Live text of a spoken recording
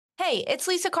Hey, it's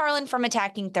Lisa Carlin from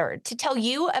Attacking Third to tell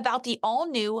you about the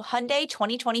all-new Hyundai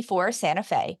 2024 Santa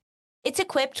Fe. It's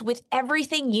equipped with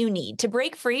everything you need to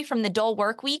break free from the dull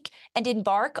work week and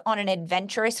embark on an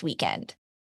adventurous weekend.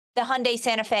 The Hyundai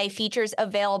Santa Fe features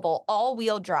available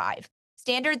all-wheel drive,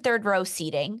 standard third-row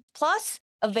seating, plus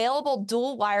available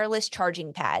dual wireless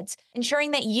charging pads,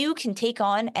 ensuring that you can take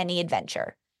on any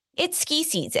adventure. It's ski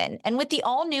season, and with the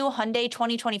all-new Hyundai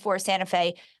 2024 Santa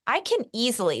Fe, I can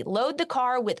easily load the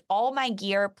car with all my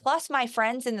gear plus my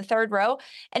friends in the third row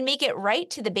and make it right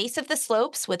to the base of the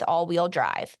slopes with all-wheel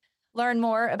drive. Learn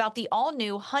more about the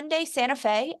all-new Hyundai Santa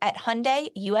Fe at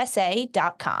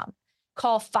HyundaiUSA.com.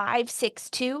 Call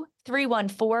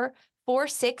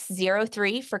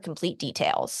 562-314-4603 for complete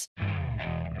details.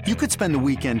 You could spend the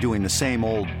weekend doing the same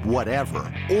old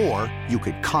whatever, or you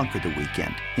could conquer the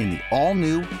weekend in the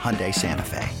all-new Hyundai Santa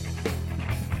Fe.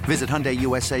 Visit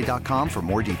HyundaiUSA.com for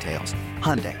more details.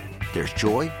 Hyundai, there's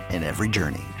joy in every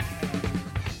journey.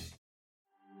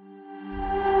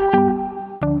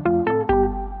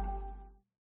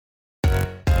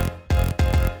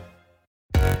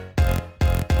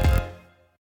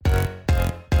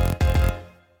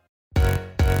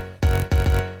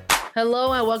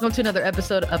 Hello and welcome to another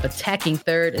episode of Attacking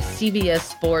Third, a CBS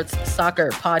Sports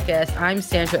soccer podcast. I'm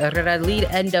Sandra Herrera, lead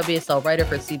NWSL writer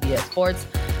for CBS Sports.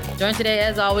 Joined today,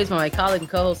 as always, by my colleague and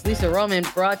co-host Lisa Roman,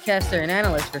 broadcaster and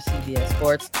analyst for CBS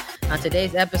Sports. On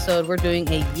today's episode, we're doing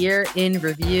a year in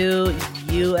review,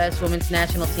 U.S. Women's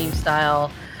National Team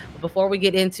style. Before we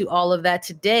get into all of that,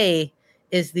 today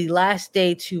is the last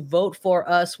day to vote for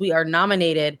us. We are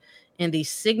nominated in the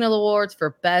Signal Awards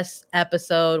for Best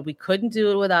Episode. We couldn't do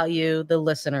it without you, the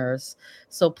listeners.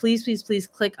 So please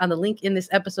click on the link in this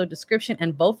episode description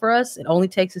and vote for us. It only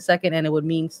takes a second, and it would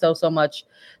mean so much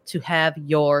to have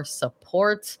your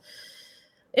support.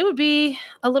 It would be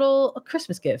a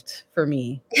Christmas gift for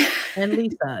me and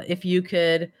Lisa if you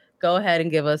could go ahead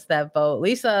and give us that vote.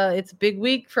 Lisa, it's a big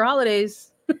week for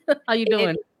holidays. How you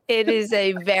doing? It is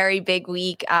a very big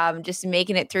week. Just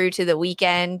making it through to the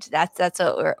weekend. That's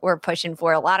what we're pushing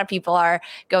for. A lot of people are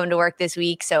going to work this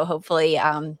week, so hopefully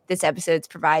this episode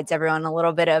provides everyone a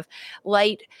little bit of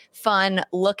light, fun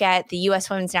look at the U.S.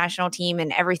 Women's National Team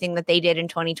and everything that they did in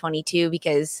 2022.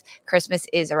 Because Christmas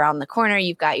is around the corner.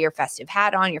 You've got your festive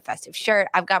hat on, your festive shirt.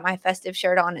 I've got my festive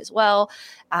shirt on as well.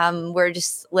 We're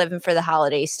just living for the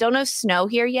holidays. Still no snow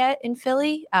here yet in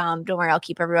Philly. Don't worry, I'll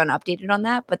keep everyone updated on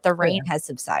that. But the rain has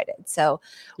subsided. So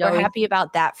we're happy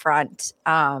about that front.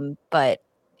 But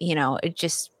it's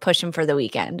just pushing for the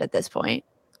weekend at this point.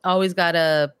 Always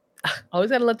gotta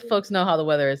let the folks know how the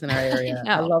weather is in our area.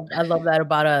 I love that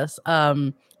about us.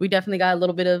 We definitely got a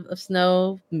little bit of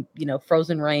snow,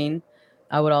 frozen rain,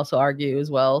 I would also argue as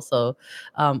well. So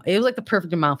it was like the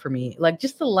perfect amount for me. Like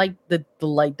just the light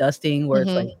dusting where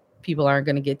it's like people aren't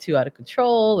going to get too out of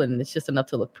control and it's just enough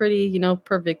to look pretty,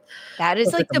 perfect. That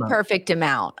is like the perfect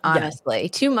amount, honestly. Yeah.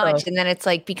 Too much. And then it's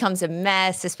like becomes a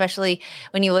mess, especially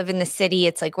when you live in the city.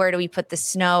 It's like, where do we put the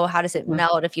snow? How does it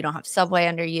melt if you don't have subway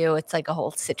under you? It's like a whole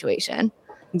situation.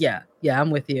 Yeah, I'm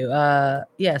with you.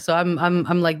 So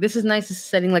I'm like, this is nice. This is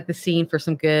setting like the scene for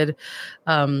some good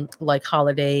like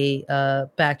holiday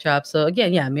backdrop. So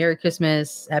again, Merry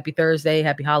Christmas, Happy Thursday,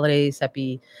 Happy Holidays,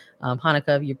 Happy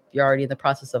Hanukkah. You're already in the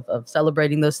process of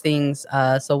celebrating those things.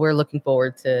 So we're looking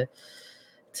forward to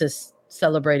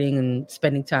celebrating and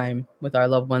spending time with our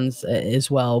loved ones as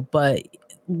well. But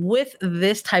with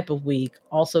this type of week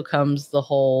also comes the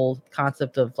whole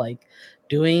concept of like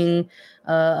doing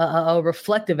a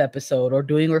reflective episode or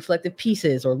doing reflective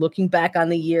pieces or looking back on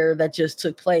the year that just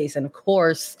took place. And of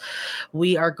course,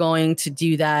 we are going to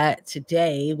do that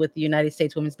today with the United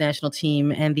States Women's National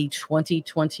Team and the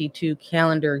 2022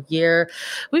 calendar year.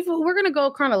 We're going to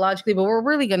go chronologically, but we're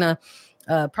really going to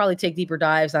probably take deeper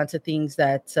dives onto things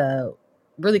that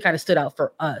really kind of stood out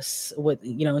for us with,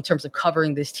 in terms of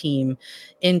covering this team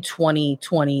in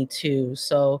 2022.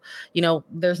 So,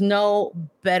 there's no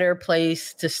better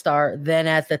place to start than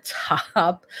at the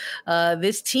top.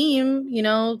 This team,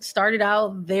 started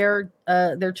out their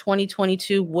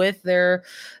 2022 with their,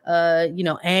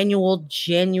 annual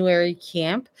January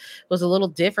camp. It was a little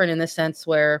different in the sense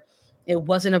where it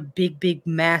wasn't a big,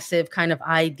 massive kind of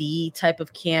ID type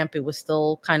of camp. It was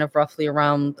still kind of roughly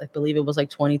around, I believe it was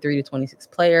like 23 to 26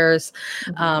 players.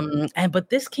 But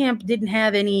this camp didn't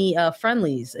have any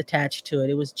friendlies attached to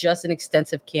it. It was just an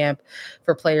extensive camp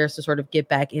for players to sort of get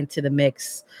back into the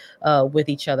mix with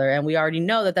each other. And we already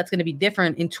know that that's going to be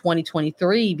different in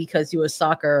 2023 because U.S.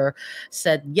 Soccer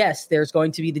said, yes, there's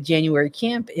going to be the January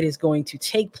camp. It is going to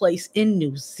take place in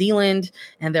New Zealand.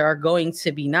 And there are going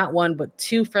to be not one, but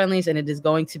two friendlies. And it is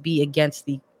going to be against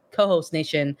the co-host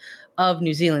nation of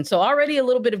New Zealand. So already a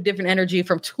little bit of different energy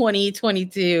from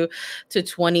 2022 to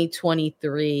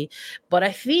 2023. But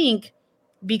I think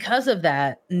because of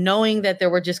that, knowing that there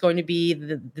was just going to be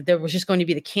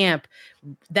the camp,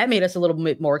 that made us a little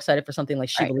bit more excited for something like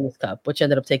She Believes Cup, which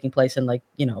ended up taking place in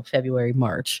February,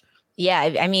 March. Yeah,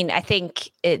 I mean, I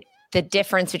think the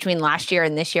difference between last year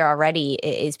and this year already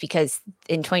is because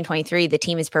in 2023, the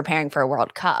team is preparing for a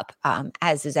World Cup,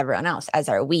 as is everyone else, as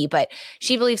are we. But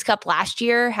She Believes Cup last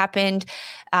year happened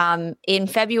in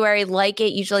February, like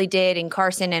it usually did in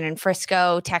Carson and in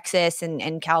Frisco, Texas,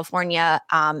 and California.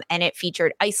 And it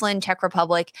featured Iceland, Czech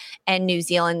Republic, and New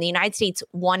Zealand. The United States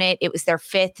won it. It was their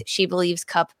 5th She Believes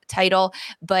Cup title.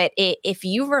 But if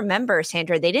you remember,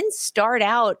 Sandra, they didn't start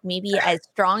out maybe as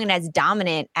strong and as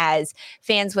dominant as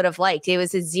fans would have liked. It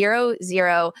was a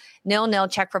 0-0,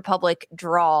 0-0 Czech Republic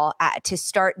draw to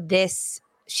start this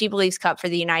She Believes Cup for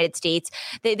the United States.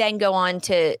 They then go on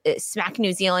to smack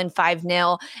New Zealand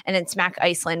 5-0 and then smack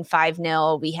Iceland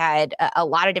 5-0. We had a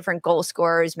lot of different goal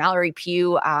scorers. Mallory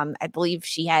Pugh, I believe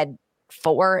she had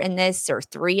 4 in this or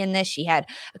 3 in this. She had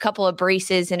a couple of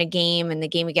braces in a game. In the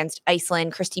game against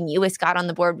Iceland, Christy Mewis got on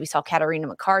the board. We saw Katarina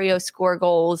Macario score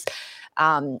goals.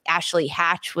 Ashley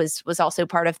Hatch was also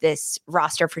part of this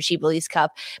roster for She Believes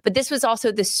Cup. But this was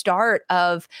also the start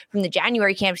of, from the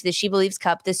January camp to the She Believes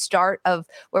Cup, the start of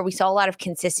where we saw a lot of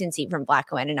consistency from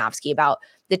Vlatko Andonovski about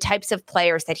the types of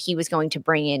players that he was going to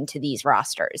bring into these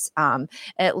rosters,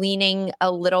 leaning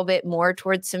a little bit more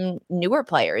towards some newer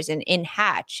players in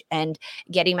Hatch and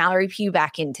getting Mallory Pugh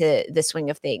back into the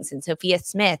swing of things and Sophia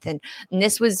Smith. And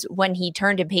this was when he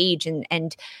turned a page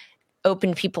and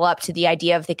opened people up to the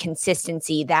idea of the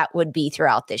consistency that would be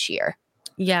throughout this year.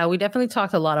 Yeah, we definitely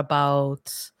talked a lot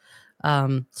about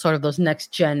sort of those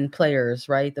next gen players,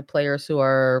 right? The players who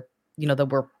are, that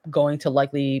we're going to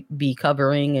likely be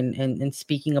covering and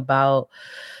speaking about,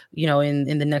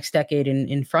 in the next decade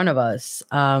in front of us.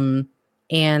 And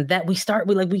that we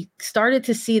started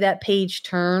to see that page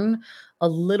turn a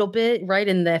little bit, right,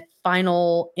 in the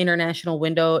final international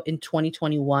window in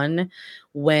 2021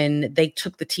 when they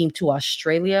took the team to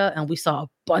Australia, and we saw a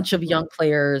bunch of young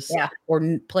players or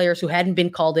players who hadn't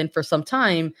been called in for some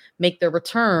time make their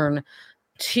return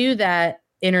to that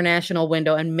international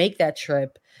window and make that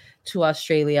trip to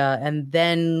Australia. And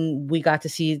then we got to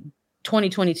see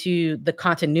 2022, the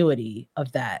continuity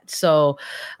of that. So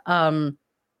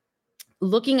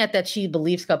looking at that She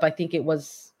Believes Cup, I think it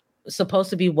was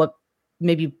supposed to be what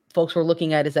maybe folks were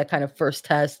looking at as that kind of first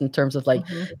test in terms of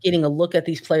getting a look at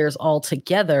these players all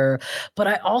together. But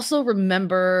I also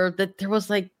remember that there was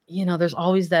there's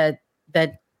always that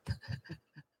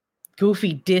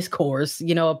goofy discourse,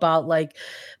 about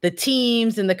the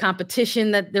teams and the competition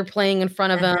that they're playing in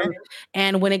front of them.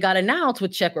 And when it got announced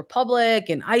with Czech Republic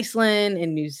and Iceland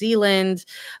and New Zealand,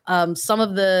 some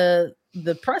of the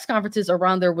press conferences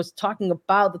around there was talking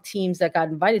about the teams that got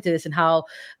invited to this and how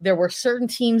there were certain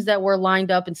teams that were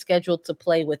lined up and scheduled to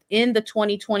play within the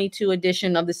 2022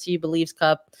 edition of the She Believes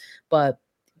Cup. But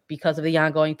because of the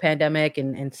ongoing pandemic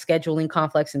and scheduling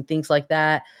conflicts and things like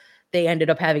that, they ended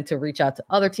up having to reach out to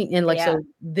other teams. And so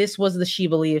this was the She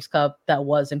Believes Cup that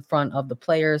was in front of the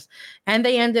players, and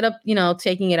they ended up,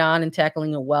 taking it on and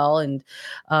tackling it well. And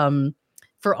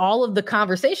for all of the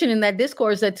conversation in that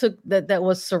discourse that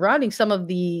was surrounding some of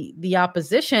the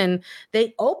opposition,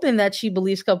 they opened that She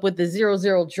Believes Cup with the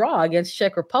 0-0 draw against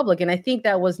Czech Republic. And I think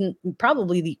that was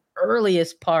probably the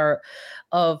earliest part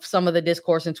of some of the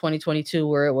discourse in 2022,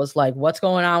 where it was like, what's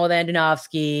going on with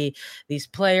Andonovski? These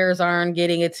players aren't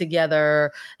getting it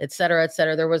together, et cetera, et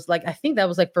cetera. There was I think that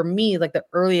was for me, the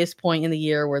earliest point in the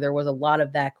year where there was a lot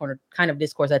of that kind of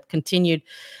discourse that continued,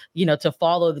 to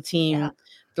follow the team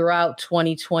throughout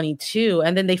 2022.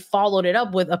 And then they followed it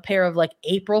up with a pair of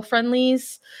April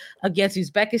friendlies against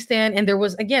Uzbekistan. And there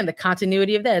was, again, the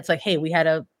continuity of that. It's hey, we had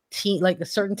a team,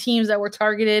 certain teams that were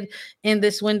targeted in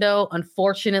this window.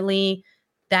 Unfortunately,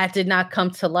 that did not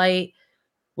come to light.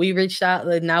 We reached out,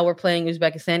 and now we're playing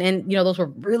Uzbekistan. And, those were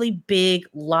really big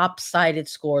lopsided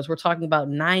scores. We're talking about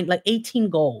 18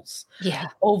 goals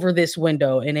over this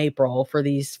window in April for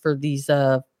these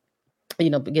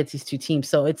against these two teams.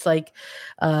 So it's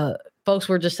folks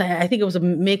were just saying, I think it was a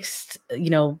mixed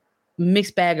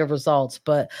bag of results,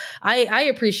 but I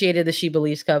appreciated the She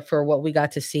Believes Cup for what we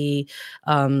got to see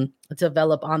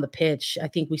develop on the pitch. I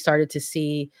think we started to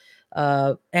see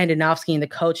Andonovski and the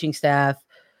coaching staff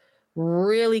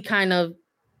really kind of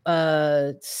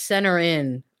center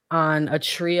in on a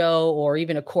trio or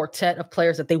even a quartet of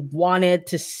players that they wanted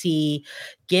to see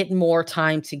get more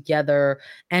time together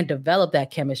and develop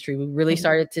that chemistry. We really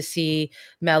started to see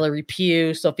Mallory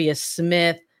Pugh, Sophia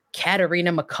Smith,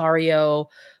 Katerina Macario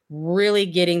really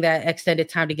getting that extended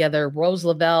time together. Rose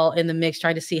Lavelle in the mix,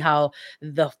 trying to see how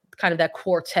the kind of that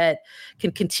quartet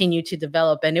can continue to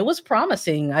develop. And it was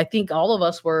promising. I think all of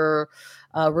us were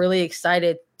really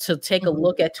excited to take a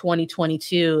look at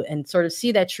 2022 and sort of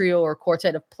see that trio or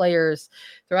quartet of players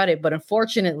throughout it. But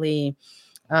unfortunately,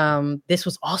 this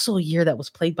was also a year that was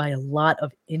plagued by a lot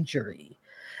of injury.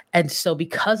 And so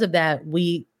because of that,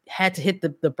 we had to hit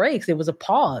the brakes. It was a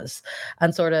pause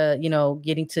on sort of,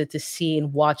 getting to see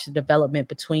and watch the development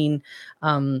between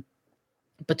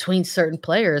certain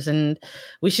players. And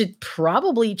we should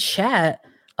probably chat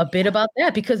a bit about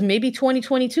that, because maybe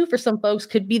 2022 for some folks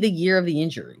could be the year of the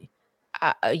injury.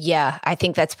 Yeah, I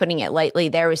think that's putting it lightly.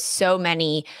 There was so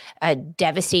many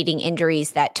devastating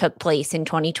injuries that took place in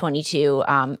 2022.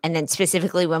 And then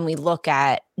specifically when we look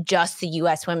at just the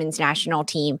U.S. women's national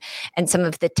team and some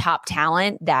of the top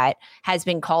talent that has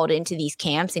been called into these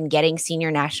camps and getting senior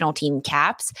national team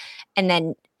caps, and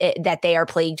then that they are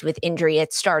plagued with injury.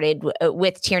 It started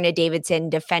with Tierna Davidson,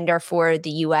 defender for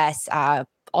the U.S.,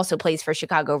 also plays for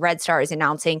Chicago Red Stars,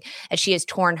 announcing that she has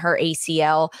torn her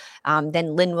ACL.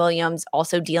 Then Lynn Williams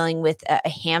also dealing with a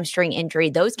hamstring injury.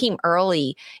 Those came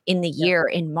early in the year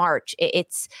in March.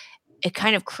 It's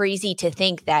kind of crazy to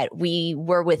think that we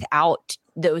were without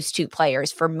those two players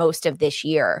for most of this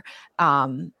year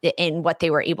in what they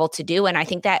were able to do. And I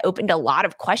think that opened a lot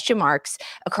of question marks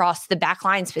across the back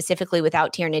line, specifically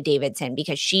without Tierna Davidson,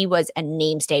 because she was a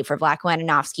mainstay for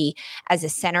Vlatko as a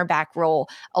center back role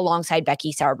alongside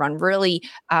Becky Sauerbrunn, really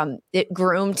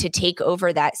groomed to take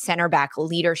over that center back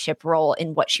leadership role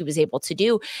in what she was able to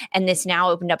do. And this now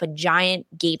opened up a giant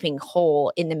gaping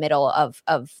hole in the middle of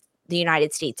the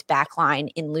United States backline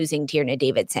in losing Tierna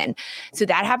Davidson. So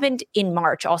that happened in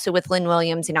March, also with Lynn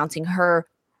Williams announcing her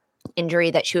injury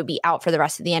that she would be out for the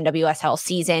rest of the NWSL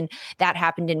season. That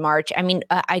happened in March. I mean,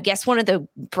 I guess one of the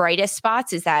brightest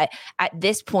spots is that at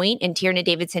this point in Tierna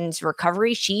Davidson's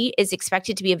recovery, she is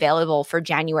expected to be available for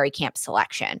January camp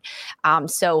selection.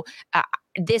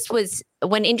 This was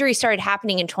when injuries started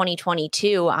happening in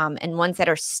 2022, and ones that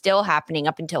are still happening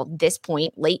up until this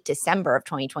point, late December of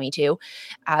 2022.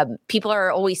 People are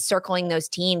always circling those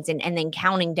teams and then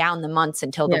counting down the months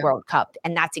until the World Cup.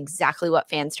 And that's exactly what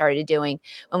fans started doing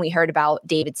when we heard about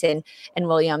Davidson and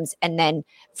Williams. And then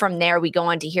from there, we go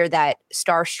on to hear that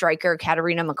star striker,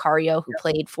 Katerina Macario, who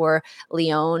played for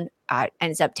Lyon,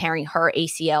 ends up tearing her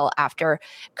ACL after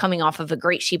coming off of a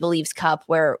Great She Believes Cup,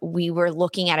 where we were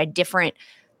looking at a different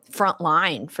front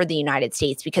line for the United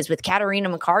States, because with Katerina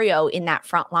Macario in that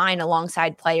front line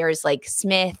alongside players like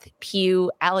Smith, Pugh,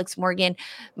 Alex Morgan,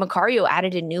 Macario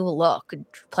added a new look,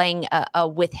 playing a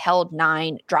withheld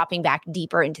 9, dropping back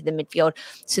deeper into the midfield.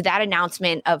 So that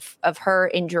announcement of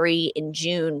her injury in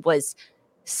June was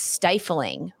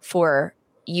stifling for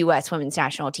U.S. women's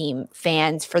national team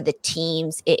fans, for the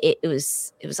teams. It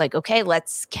was like, okay,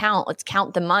 let's count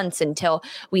the months until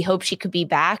we hope she could be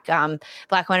back.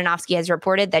 Vlatko has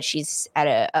reported that she's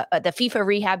at the FIFA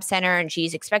rehab center, and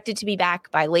she's expected to be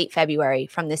back by late February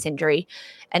from this injury.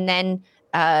 And then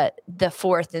the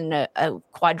fourth in a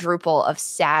quadruple of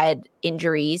sad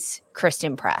injuries,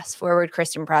 forward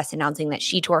Kristen Press announcing that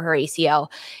she tore her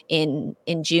ACL in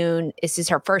June. This is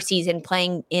her first season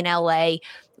playing in LA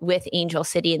with Angel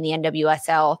City in the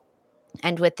NWSL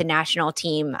and with the national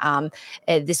team.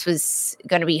 This was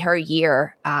going to be her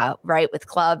year, right, with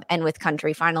club and with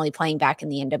country, finally playing back in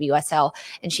the NWSL.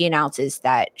 And she announces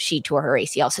that she tore her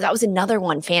ACL. So that was another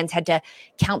one. Fans had to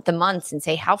count the months and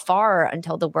say, how far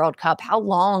until the World Cup? How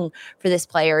long for this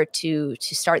player to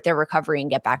start their recovery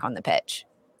and get back on the pitch?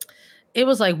 It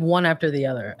was like one after the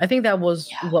other. I think that was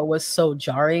what was so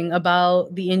jarring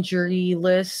about the injury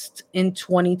list in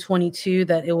 2022,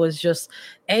 that it was just,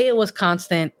 A, it was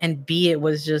constant, and B, it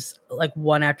was just like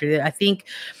one after the other. I think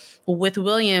with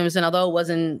Williams, and although it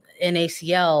wasn't an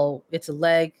ACL, it's a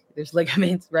leg, there's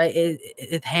ligaments, right?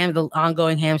 The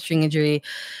ongoing hamstring injury.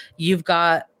 You've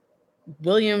got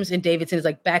Williams and Davidson is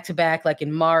like back to back, like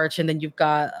in March, and then you've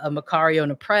got a Macario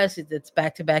and a Press. It's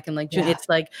back to back in like June. It's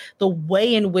like the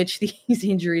way in which these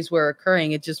injuries were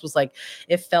occurring, it just was like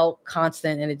it felt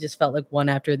constant, and it just felt like one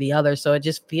after the other. So it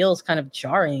just feels kind of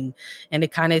jarring, and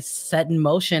it kind of set in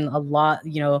motion a lot.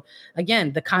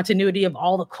 Again, the continuity of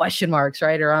all the question marks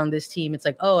right around this team. It's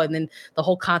like, oh, and then the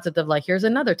whole concept of like, here's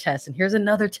another test, and here's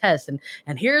another test,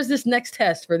 and here's this next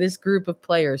test for this group of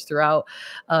players throughout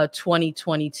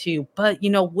 2022. But,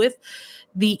 with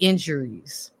the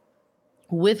injuries,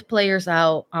 with players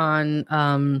out on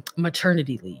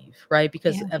maternity leave, right?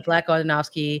 Because Vlatko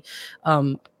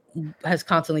has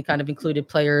constantly kind of included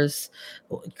players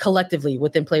collectively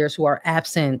within players who are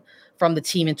absent from the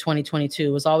team in 2022.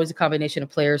 It was always a combination of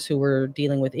players who were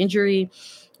dealing with injury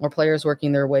or players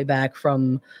working their way back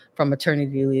from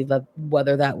maternity leave,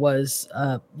 whether that was,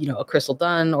 a Crystal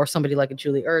Dunn or somebody like a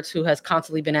Julie Ertz, who has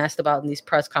constantly been asked about in these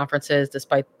press conferences,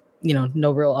 despite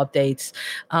no real updates,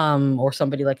 or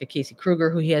somebody like a Casey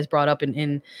Kruger, who he has brought up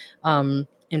in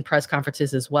press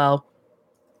conferences as well.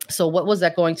 So what was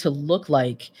that going to look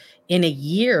like in a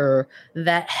year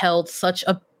that held such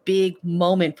a big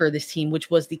moment for this team, which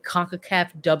was the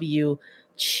CONCACAF W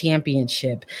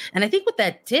championship? And I think what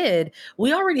that did,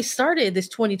 we already started this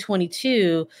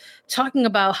 2022 talking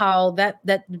about how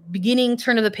that beginning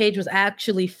turn of the page was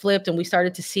actually flipped, and we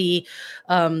started to see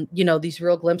these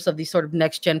real glimpses of these sort of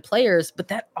next gen players. But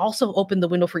that also opened the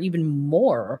window for even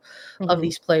more of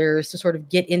these players to sort of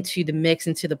get into the mix,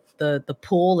 into the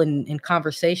pool and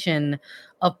conversation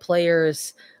of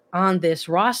players on this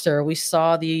roster. We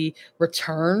saw the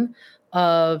return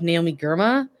of Naomi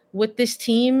Girma with this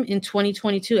team in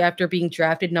 2022 after being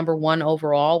drafted number 1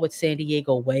 overall with San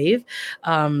Diego Wave.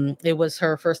 It was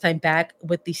her first time back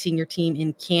with the senior team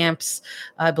in camps,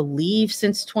 I believe,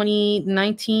 since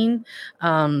 2019.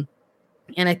 And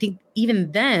I think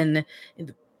even then,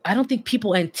 I don't think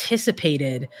people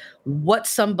anticipated what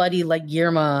somebody like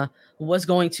Girma was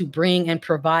going to bring and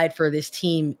provide for this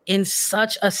team in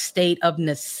such a state of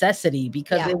necessity,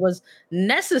 because it was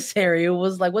necessary. It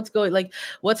was like,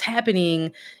 what's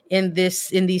happening in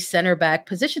these center back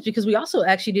positions? Because we also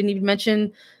actually didn't even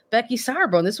mention Becky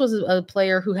Sauerbrunn. This was a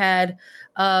player who had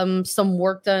some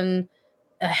work done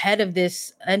ahead of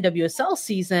this NWSL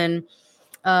season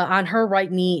on her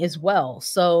right knee as well.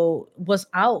 So was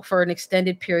out for an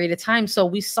extended period of time. So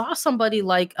we saw somebody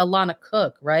like Alana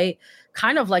Cook, right?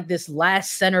 Kind of like this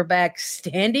last center back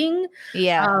standing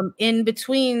in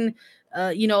between,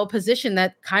 a position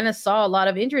that kind of saw a lot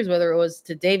of injuries, whether it was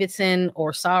to Davidson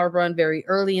or Sauerbrunn very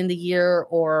early in the year,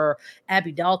 or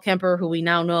Abby Dahlkemper, who we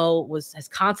now know has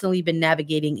constantly been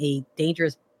navigating a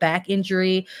dangerous back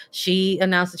injury. She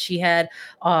announced that she had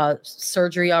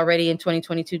surgery already in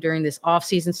 2022 during this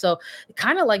offseason. So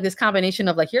kind of like this combination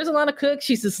of like, here's Alana Cook,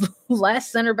 she's this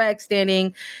last center back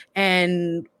standing,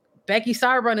 and Becky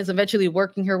Sauerbrunn is eventually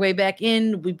working her way back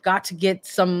in. We've got to get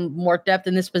some more depth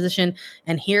in this position.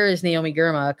 And here is Naomi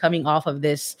Girma coming off of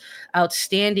this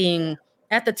outstanding,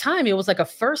 at the time, it was like a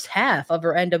first half of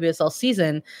her NWSL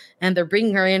season, and they're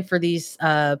bringing her in for these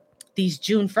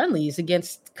June friendlies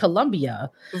against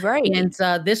Colombia. Right. And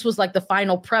this was like the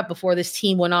final prep before this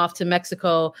team went off to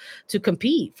Mexico to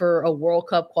compete for a World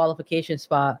Cup qualification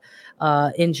spot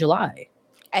in July.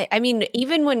 I mean,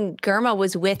 even when Girma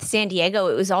was with San Diego,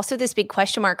 it was also this big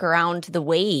question mark around the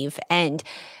Wave and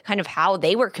kind of how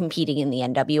they were competing in the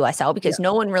NWSL, because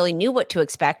no one really knew what to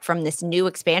expect from this new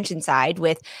expansion side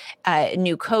with a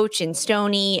new coach in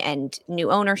Stoney and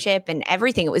new ownership and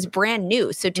everything. It was brand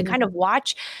new. So to kind of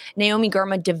watch Naomi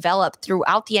Girma develop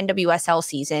throughout the NWSL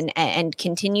season and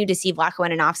continue to see Vlatko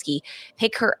Ananovsky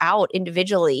pick her out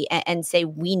individually and say,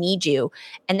 we need you.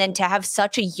 And then to have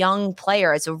such a young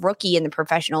player as a rookie in the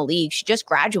professional league, she just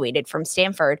graduated from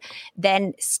Stanford,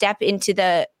 then step into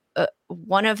the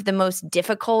one of the most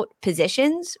difficult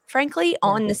positions, frankly,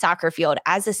 on the soccer field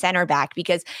as a center back,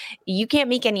 because you can't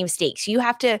make any mistakes. You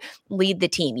have to lead the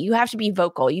team. You have to be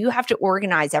vocal. You have to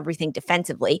organize everything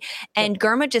defensively. And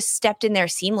Girma just stepped in there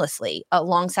seamlessly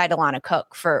alongside Alana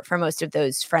Cook for most of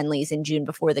those friendlies in June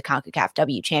before the CONCACAF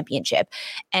W championship.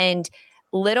 And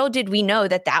little did we know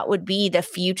that would be the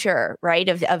future, right,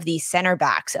 of these center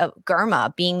backs, of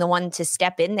Girma being the one to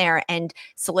step in there and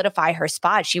solidify her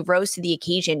spot. She rose to the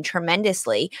occasion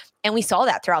tremendously. And we saw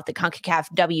that throughout the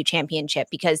CONCACAF W championship,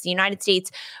 because the United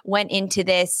States went into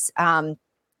this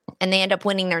and they end up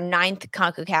winning their 9th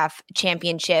CONCACAF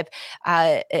championship.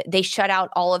 They shut out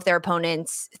all of their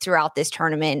opponents throughout this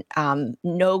tournament.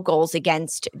 No goals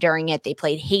against during it. They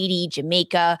played Haiti,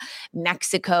 Jamaica,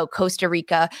 Mexico, Costa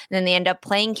Rica. And then they end up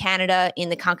playing Canada in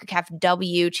the CONCACAF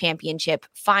W championship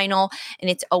final. And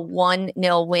it's a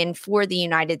 1-0 win for the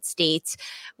United States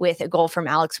with a goal from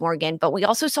Alex Morgan. But we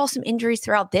also saw some injuries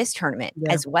throughout this tournament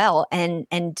as well.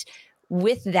 And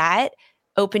with that,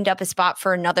 opened up a spot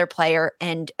for another player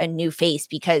and a new face,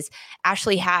 because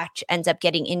Ashley Hatch ends up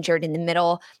getting injured in the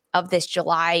middle of this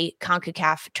July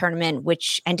CONCACAF tournament,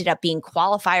 which ended up being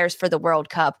qualifiers for the World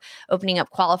Cup, opening up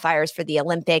qualifiers for the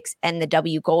Olympics and the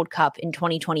W Gold Cup in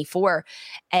 2024.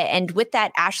 And with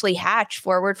that, Ashley Hatch,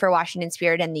 forward for Washington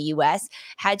Spirit and the U.S.,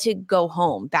 had to go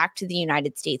home back to the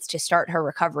United States to start her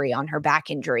recovery on her back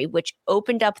injury, which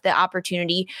opened up the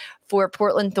opportunity for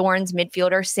Portland Thorns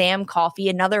midfielder Sam Coffey,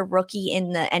 another rookie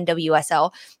in the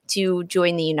NWSL, to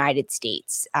join the United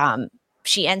States.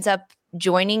 She ends up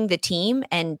joining the team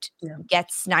and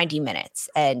gets 90 minutes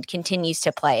and continues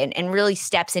to play and really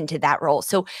steps into that role.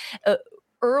 So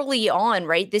early on,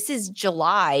 right? This is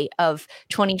July of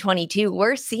 2022.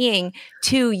 We're seeing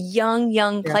two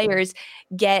young players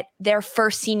get their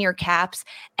first senior caps,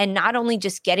 and not only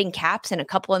just getting caps in a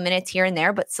couple of minutes here and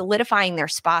there, but solidifying their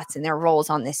spots and their roles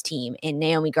on this team in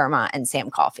Naomi Girma and Sam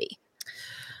Coffey.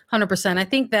 100%. I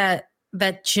think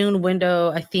that June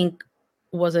window, I think,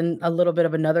 was a little bit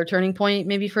of another turning point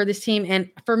maybe for this team. And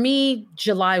for me,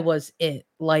 July was it.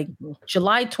 Like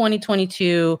July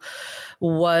 2022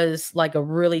 was like a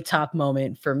really top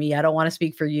moment for me. I don't want to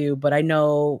speak for you, but I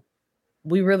know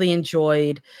we really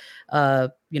enjoyed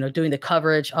doing the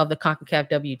coverage of the CONCACAF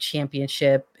W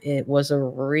Championship. It was a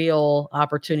real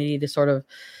opportunity to sort of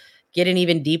get an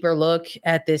even deeper look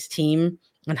at this team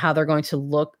and how they're going to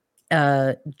look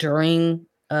during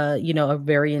a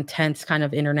very intense kind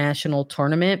of international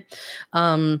tournament.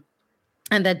 And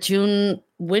that June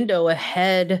window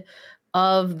ahead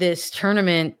of this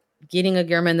tournament, getting a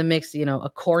Girma in the mix, a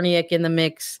Korniak in the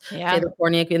mix, Taylor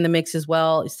Korniak in the mix as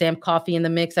well, Sam Coffey in the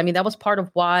mix. I mean, that was part of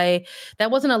why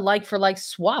that wasn't a like for like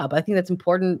swap. I think that's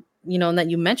important, and that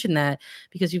you mentioned that,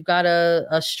 because you've got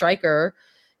a striker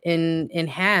in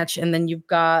Hatch, and then you've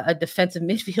got a defensive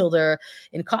midfielder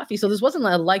in Coffey. So this wasn't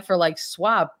a like for like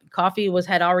swap. Coffey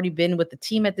had already been with the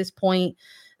team at this point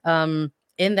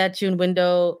in that June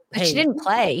window. But she didn't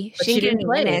play. She didn't get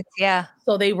any minutes. Yeah.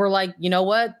 So they were like, you know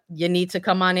what? You need to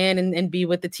come on in and be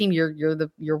with the team.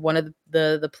 You're one of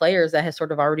the players that has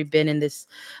sort of already been in this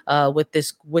with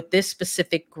this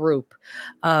specific group.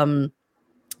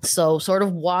 So sort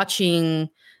of watching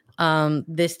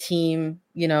this team,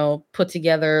 put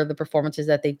together the performances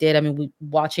that they did. I mean,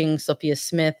 watching Sophia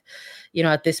Smith,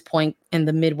 at this point in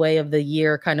the midway of the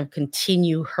year, kind of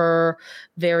continue her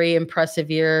very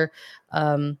impressive year.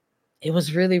 It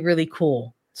was really, really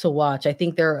cool to watch. I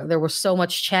think there was so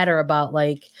much chatter about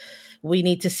like, we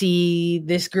need to see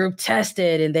this group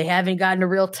tested, and they haven't gotten a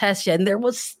real test yet. And there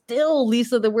was still,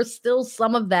 Lisa,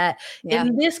 some of that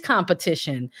in this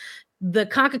competition. The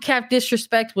CONCACAF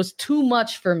disrespect was too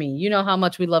much for me. You know how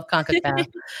much we love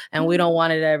CONCACAF and we don't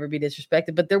want it to ever be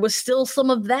disrespected, but there was still some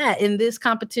of that in this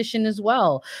competition as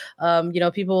well.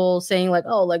 People saying like,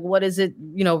 oh, like, what is it,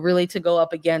 really to go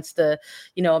up against a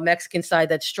Mexican side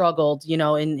that struggled,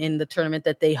 in the tournament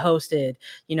that they hosted,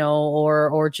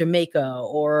 or Jamaica,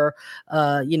 or,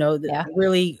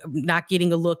 really not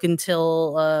getting a look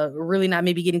until, really not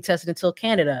maybe getting tested until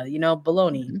Canada,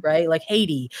 baloney, right? Like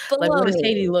Haiti, like what does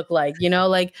Haiti look like?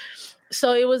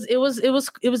 So it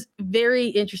was very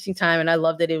interesting time, and I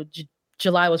loved it.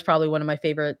 July was probably one of my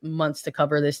favorite months to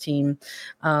cover this team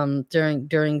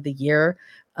during the year.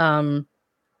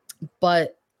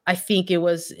 But I think it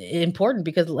was important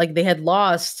because like they had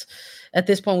lost. At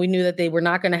this point, we knew that they were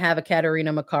not going to have a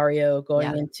Katarina Macario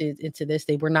going into this.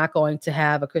 They were not going to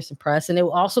have a Kristen Press. And it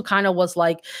also kind of was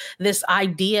like this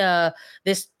idea,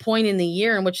 this point in the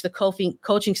year in which the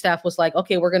coaching staff was like,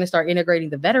 okay, we're going to start integrating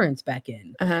the veterans back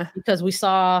in, because we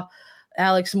saw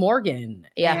Alex Morgan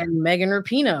and Megan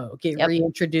Rapinoe get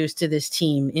reintroduced to this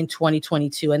team in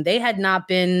 2022. And they had not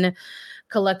been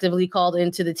collectively called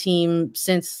into the team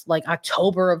since like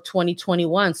October of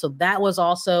 2021. So that was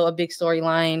also a big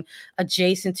storyline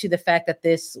adjacent to the fact that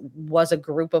this was a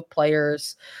group of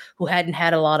players who hadn't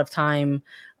had a lot of time,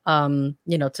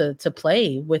 to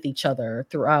play with each other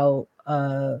throughout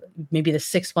maybe the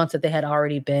 6 months that they had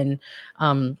already been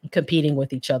competing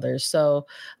with each other. So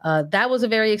that was a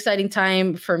very exciting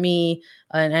time for me.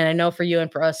 And I know for you and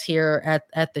for us here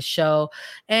at the show.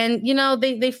 And,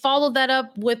 they followed that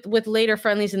up with later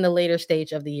friendlies in the later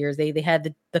stage of the years. They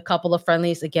had the couple of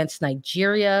friendlies against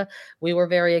Nigeria. We were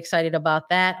very excited about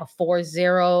that. A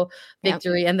 4-0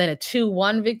 victory and then a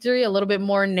 2-1 victory, a little bit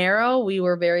more narrow. We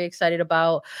were very excited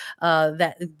about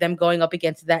them going up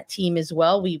against that team as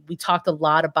well. We talked a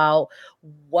lot about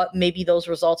what maybe those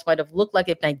results might have looked like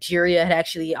if Nigeria had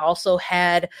actually also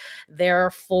had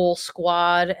their full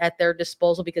squad at their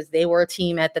disposal, because they were a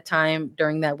team at the time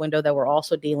during that window that were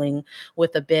also dealing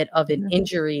with a bit of an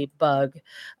injury bug.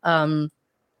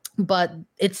 but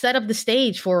it set up the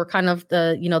stage for kind of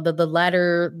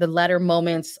the latter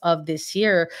moments of this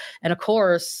year. And of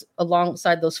course,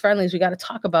 alongside those friendlies, we got to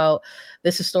talk about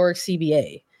this historic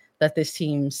CBA that this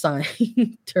team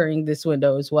signed during this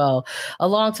window as well. A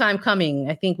long time coming.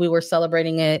 I think we were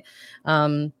celebrating it,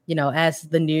 as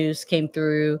the news came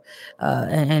through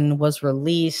and was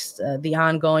released. The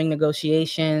ongoing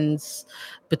negotiations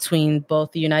between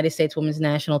both the United States women's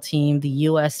national team, the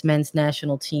U.S. men's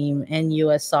national team, and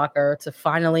U.S. soccer to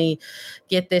finally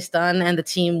get this done. And the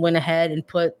team went ahead and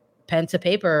put pen to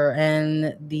paper,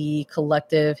 and the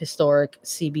collective historic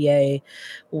CBA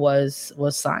was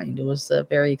signed. It was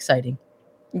very exciting.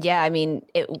 Yeah, I mean,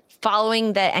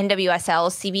 following the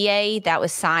NWSL CBA that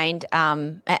was signed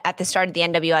at the start of the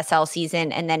NWSL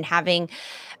season, and then having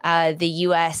the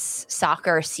U.S.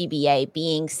 soccer CBA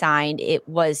being signed, it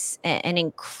was an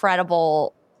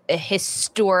incredible,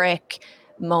 historic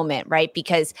moment, right?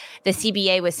 Because the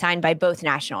CBA was signed by both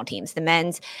national teams, the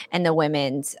men's and the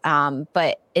women's.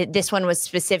 But this one was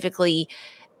specifically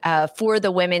for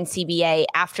the women's CBA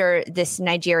after this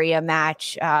Nigeria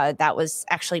match that was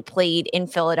actually played in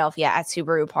Philadelphia at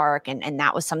Subaru Park. And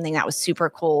that was something that was super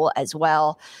cool as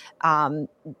well,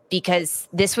 because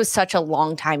this was such a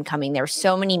long time coming. There were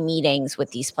so many meetings with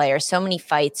these players, so many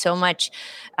fights, so much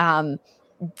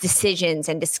decisions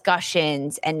and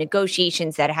discussions and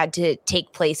negotiations that had to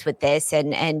take place with this.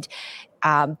 And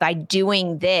by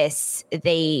doing this,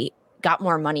 they got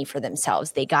more money for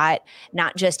themselves. They got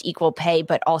not just equal pay,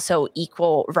 but also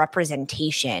equal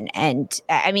representation. And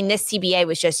I mean, this CBA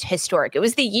was just historic. It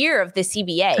was the year of the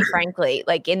CBA, frankly,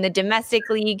 like in the domestic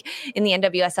league, in the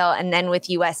NWSL, and then with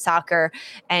US soccer,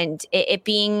 and it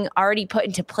being already put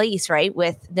into place, right,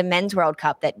 with the Men's World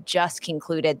Cup that just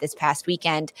concluded this past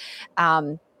weekend.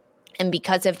 And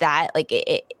because of that, like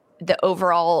the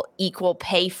overall equal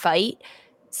pay fight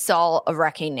saw a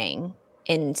reckoning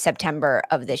in September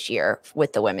of this year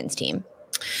with the women's team.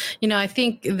 I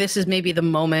think this is maybe the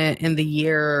moment in the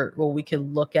year where we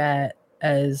could look at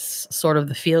as sort of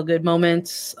the feel-good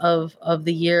moments of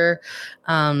the year.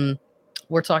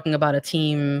 We're talking about a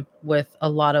team with a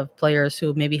lot of players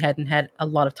who maybe hadn't had a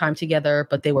lot of time together,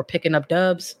 but they were picking up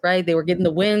dubs, right? They were getting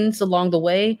the wins along the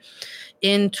way.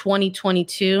 In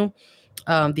 2022,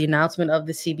 the announcement of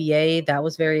the CBA, that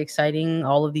was very exciting.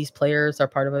 All of these players are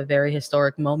part of a very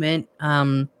historic moment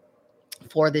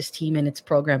for this team and its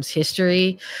program's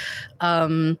history.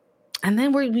 And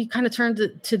then we kind of turned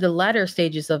to the latter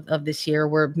stages of this year,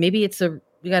 where maybe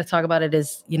we got to talk about it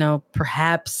as,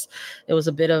 perhaps it was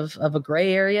a bit of a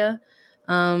gray area,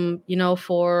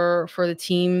 for the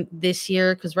team this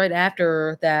year. Because right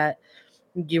after that,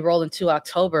 you roll into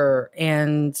October,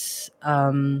 and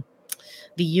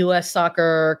the U.S.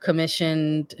 Soccer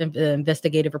Commissioned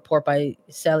investigative report by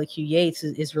Sally Q. Yates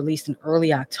is released in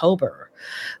early October.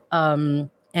 And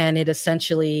it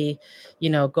essentially,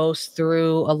 goes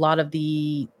through a lot of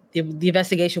the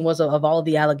investigation was of all of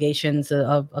the allegations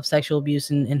of sexual abuse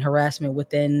and harassment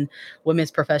within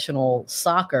women's professional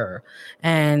soccer.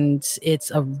 And it's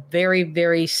a very,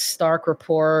 very stark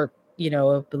report.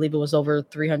 I believe it was over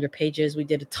 300 pages. We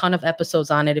did a ton of episodes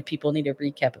on it. If people need a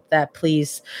recap of that,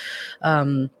 please,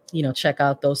 check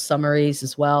out those summaries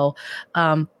as well.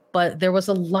 But there was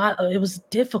it was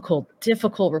difficult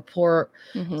report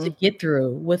to get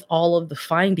through with all of the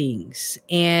findings.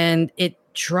 And it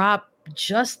dropped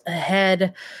just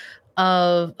ahead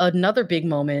of another big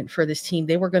moment for this team.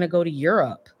 They were going to go to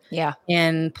Europe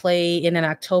and play in an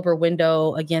October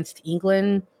window against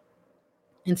England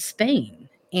and Spain.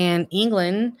 And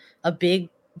England, a big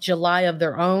July of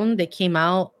their own, they came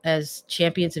out as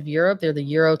champions of Europe. They're the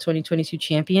Euro 2022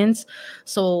 champions.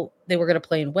 So they were going to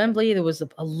play in Wembley. There was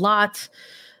a lot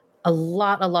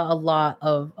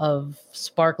of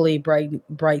sparkly,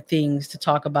 bright things to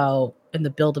talk about in the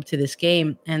build up to this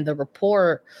game. And the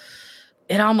report,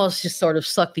 it almost just sort of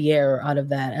sucked the air out of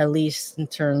that, at least in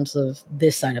terms of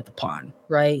this side of the pond,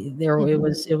 right?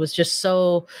 It was just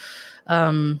so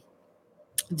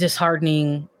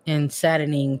disheartening and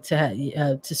saddening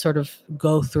to sort of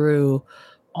go through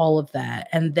all of that.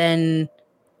 And then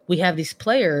we have these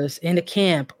players in a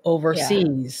camp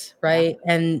overseas, right?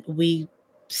 And we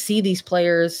see these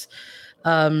players,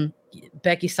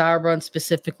 Becky Sauerbrunn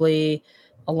specifically,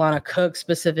 Alana Cook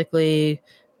specifically,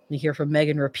 we hear from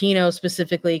Megan Rapinoe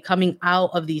specifically, coming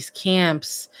out of these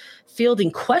camps, fielding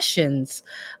questions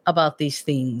about these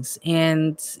things.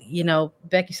 And,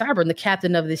 Becky Sauerbrunn, the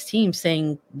captain of this team,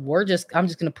 saying, I'm just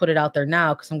going to put it out there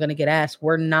now because I'm going to get asked,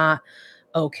 we're not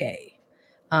okay.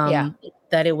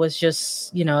 That it was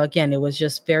just, again, it was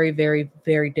just very, very,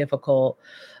 very difficult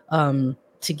to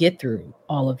get through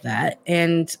all of that.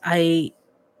 And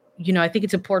I think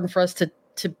it's important for us to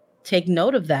take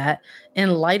note of that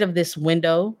in light of this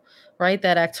window, right?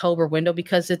 That October window,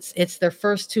 because it's their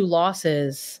first two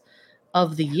losses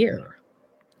of the year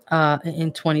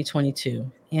in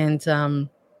 2022. And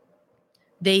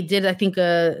they did, I think,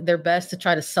 their best to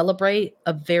try to celebrate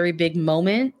a very big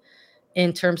moment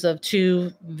in terms of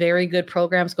two very good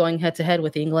programs going head to head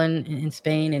with England and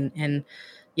Spain, and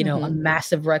a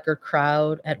massive record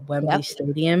crowd at Wembley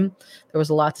Stadium. There was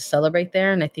a lot to celebrate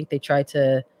there, and I think they tried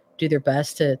to do their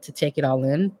best to take it all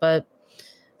in. But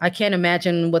I can't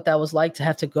imagine what that was like to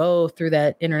have to go through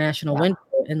that international window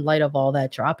in light of all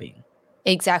that dropping.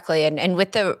 Exactly. And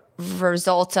with the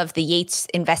results of the Yates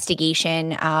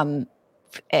investigation,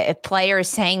 players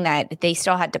saying that they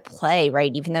still had to play,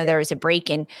 right? Even though there was a break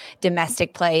in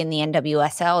domestic play in the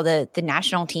NWSL, the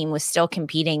national team was still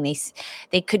competing.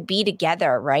 They could be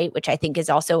together, right? Which I think is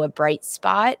also a bright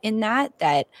spot in that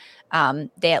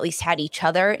they at least had each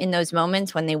other in those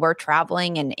moments when they were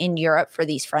traveling and in Europe for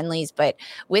these friendlies. But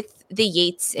with the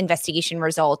Yates investigation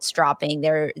results dropping,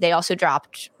 they also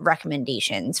dropped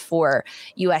recommendations for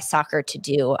U.S. soccer to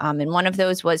do. And one of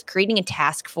those was creating a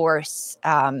task force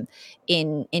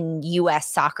in U.S.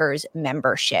 soccer's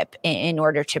membership in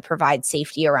order to provide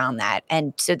safety around that.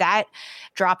 And so that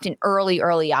dropped in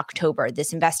early October,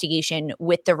 this investigation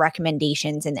with the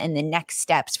recommendations and the next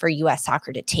steps for U.S.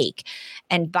 soccer to take.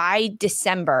 And by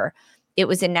December, it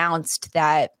was announced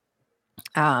that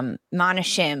Mana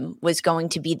Shim was going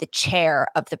to be the chair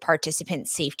of the Participant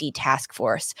Safety Task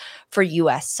Force for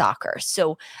U.S. soccer.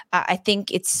 So I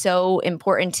think it's so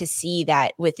important to see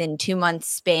that within 2 months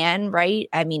span, right?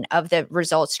 I mean, of the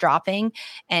results dropping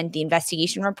and the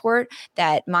investigation report,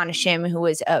 that Mana Shim, who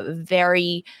was a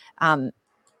very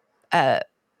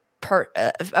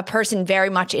a person very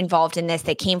much involved in this,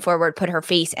 that came forward, put her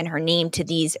face and her name to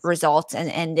these results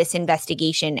and this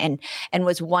investigation, and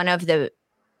was one of the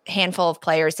handful of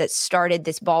players that started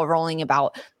this ball rolling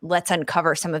about let's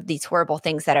uncover some of these horrible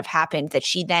things that have happened, that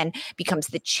she then becomes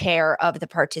the chair of the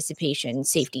Participation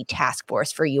Safety Task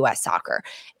Force for U.S. soccer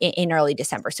in early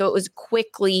December. So it was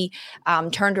quickly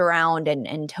turned around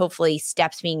and hopefully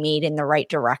steps being made in the right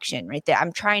direction, right?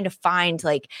 I'm trying to find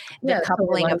the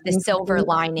coupling of the silver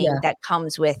lining that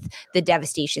comes with the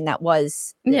devastation that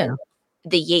was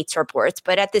the Yates reports.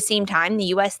 But at the same time, the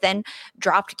U.S. then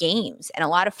dropped games, and a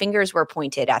lot of fingers were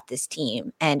pointed at this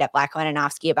team and at Black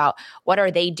Leninowski about what are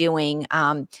they doing,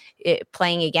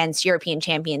 playing against European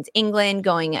champions England,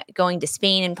 going to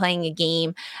Spain and playing a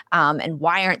game, and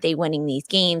why aren't they winning these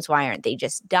games? Why aren't they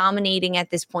just dominating at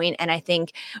this point? And I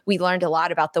think we learned a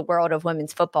lot about the world of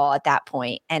women's football at that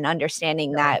point, and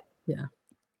understanding that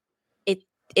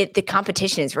the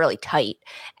competition is really tight,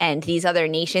 and these other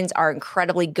nations are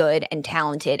incredibly good and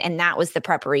talented. And that was the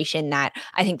preparation that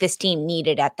I think this team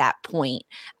needed at that point,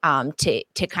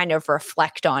 to kind of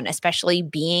reflect on, especially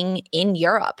being in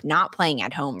Europe, not playing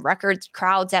at home, record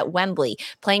crowds at Wembley,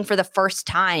 playing for the first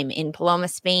time in Paloma,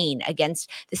 Spain against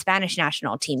the Spanish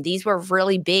national team. These were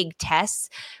really big tests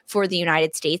for the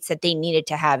United States that they needed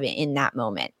to have in that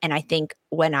moment. And I think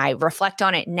when I reflect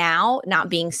on it now, not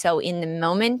being so in the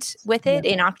moment with it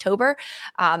in October,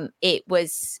 it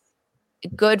was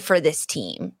good for this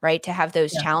team, right? To have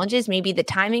those challenges. Maybe the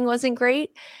timing wasn't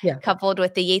great, coupled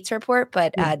with the Yates report,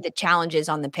 but the challenges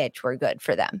on the pitch were good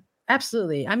for them.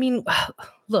 Absolutely. I mean,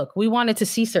 look, we wanted to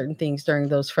see certain things during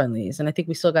those friendlies, and I think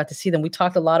we still got to see them. We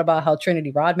talked a lot about how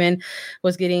Trinity Rodman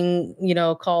was getting,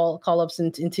 call-ups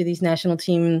into these national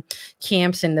team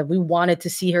camps, and that we wanted to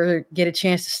see her get a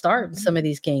chance to start in some of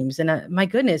these games. And my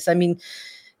goodness, I mean,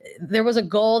 there was a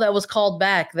goal that was called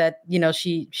back that,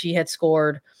 she had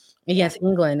scored against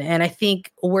England. And I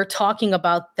think we're talking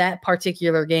about that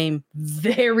particular game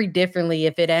very differently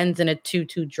if it ends in a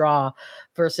 2-2 draw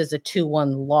versus a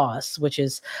 2-1 loss, which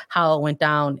is how it went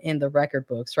down in the record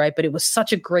books, right? But it was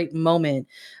such a great moment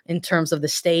in terms of the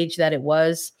stage that it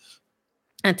was.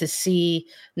 And to see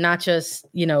not just,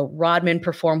 Rodman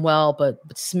perform well, but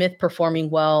Smith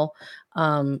performing well,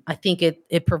 I think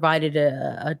it provided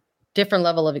a different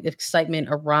level of excitement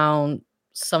around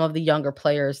some of the younger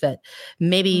players that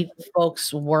maybe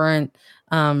folks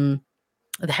hadn't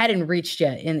reached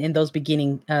yet in those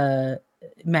beginning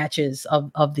matches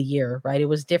of the year, right? It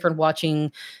was different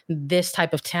watching this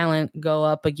type of talent go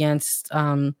up against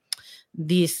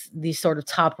these sort of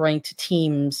top ranked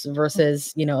teams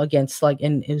versus, against like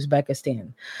in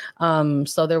Uzbekistan.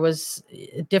 So there was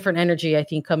a different energy, I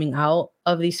think, coming out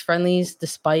of these friendlies,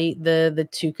 despite the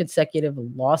 2 consecutive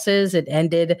losses. It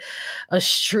ended a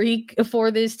streak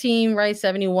for this team, right?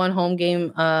 71 home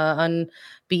game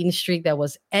unbeaten streak that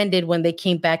was ended when they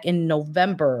came back in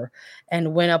November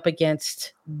and went up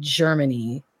against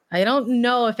Germany I don't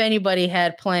know if anybody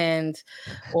had planned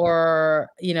or,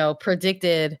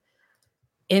 predicted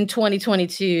in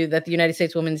 2022 that the United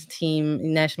States women's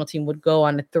national team would go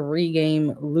on a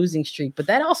 3-game losing streak. But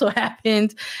that also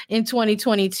happened in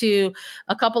 2022.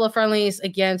 A couple of friendlies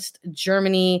against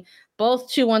Germany, both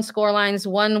 2-1 scorelines,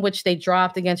 one which they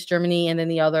dropped against Germany, and then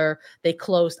the other, they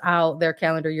closed out their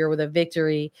calendar year with a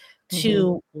victory,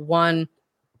 2-1.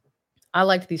 I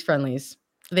liked these friendlies.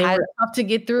 They were tough to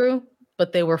get through,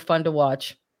 but they were fun to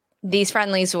watch. These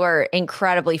friendlies were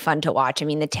incredibly fun to watch. I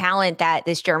mean, the talent that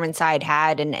this German side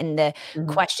had and the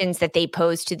questions that they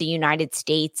posed to the United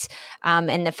States,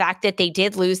 and the fact that they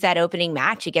did lose that opening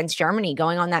match against Germany,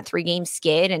 going on that 3-game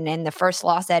skid and then the first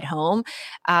loss at home.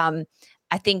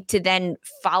 I think to then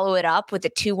follow it up with a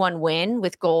 2-1 win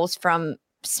with goals from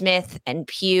Smith and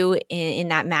Pugh in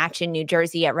that match in New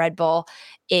Jersey at Red Bull,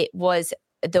 it was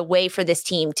the way for this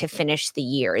team to finish the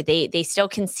year. They still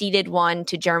conceded one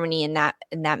to Germany in that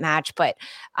match, but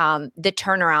the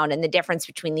turnaround and the difference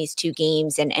between these two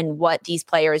games and what these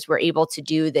players were able to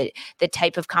do, the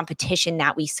type of competition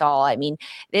that we saw. I mean,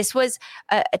 this was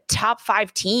a top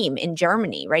 5 team in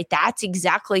Germany, right? That's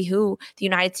exactly who the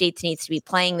United States needs to be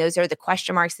playing. Those are the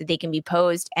question marks that they can be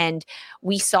posed. And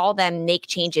we saw them make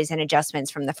changes and adjustments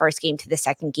from the first game to the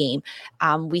second game.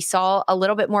 We saw a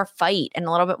little bit more fight and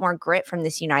a little bit more grit from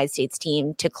this United States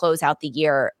team to close out the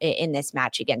year in this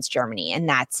match against Germany. And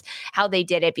that's how they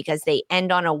did it, because they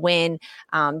end on a win.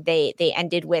 They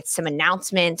ended with some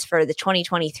announcements for the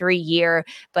 2023 year,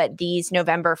 but these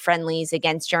November friendlies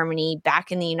against Germany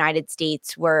back in the United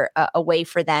States were a way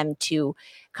for them to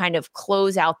kind of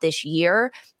close out this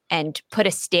year and put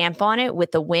a stamp on it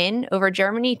with the win over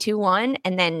Germany 2-1,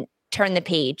 and then turn the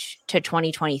page to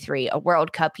 2023, a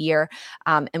World Cup year,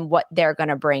 and what they're going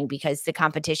to bring, because the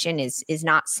competition is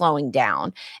not slowing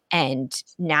down. And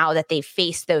now that they've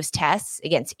faced those tests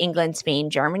against England, Spain,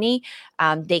 Germany,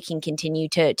 they can continue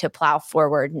to plow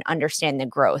forward and understand the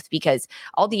growth, because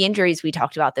all the injuries we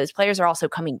talked about, those players are also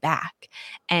coming back,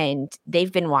 and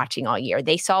they've been watching all year.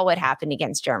 They saw what happened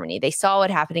against Germany. They saw what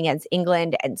happened against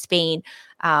England and Spain.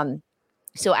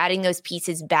 So adding those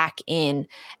pieces back in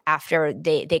after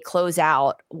they close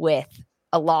out with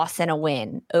a loss and a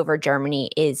win over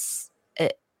Germany is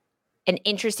an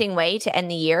interesting way to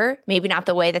end the year. Maybe not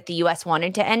the way that the U.S.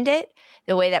 wanted to end it,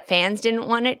 the way that fans didn't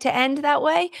want it to end that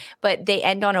way, but they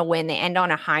end on a win. They end on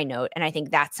a high note. And I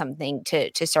think that's something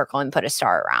to circle and put a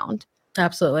star around.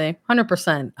 Absolutely.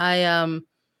 100%.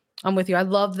 I'm with you. I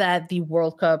love that the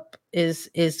World Cup is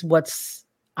what's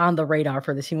on the radar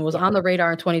for this team. It was on the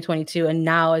radar in 2022, and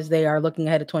now as they are looking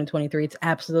ahead to 2023, it's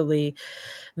absolutely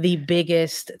the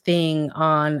biggest thing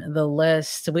on the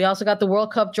list. We also got the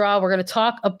World Cup draw. We're going to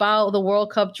talk about the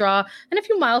World Cup draw and a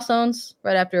few milestones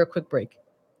right after a quick break.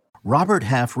 Robert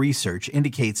Half research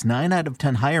indicates 9 out of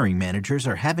 10 hiring managers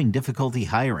are having difficulty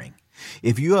hiring.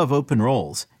 If you have open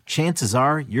roles, chances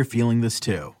are you're feeling this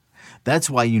too. That's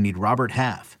why you need Robert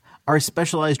Half. Our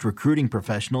specialized recruiting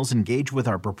professionals engage with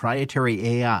our proprietary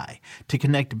AI to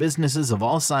connect businesses of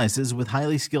all sizes with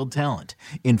highly skilled talent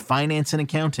in finance and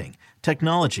accounting,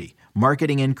 technology,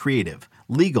 marketing and creative,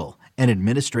 legal, and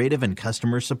administrative and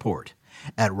customer support.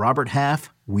 At Robert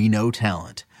Half, we know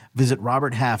talent. Visit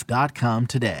roberthalf.com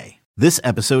today. This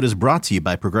episode is brought to you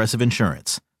by Progressive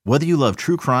Insurance. Whether you love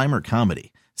true crime or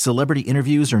comedy, celebrity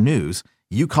interviews or news,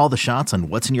 you call the shots on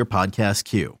what's in your podcast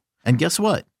queue. And guess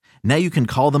what? Now you can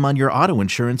call them on your auto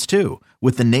insurance too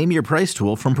with the Name Your Price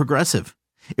tool from Progressive.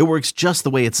 It works just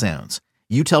the way it sounds.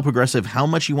 You tell Progressive how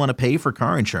much you want to pay for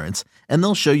car insurance, and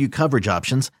they'll show you coverage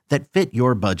options that fit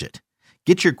your budget.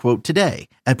 Get your quote today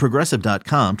at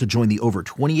Progressive.com to join the over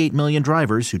 28 million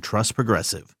drivers who trust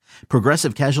Progressive.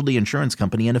 Progressive Casualty Insurance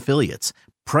Company and Affiliates.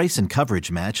 Price and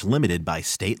coverage match limited by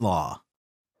state law.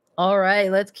 All right,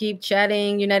 let's keep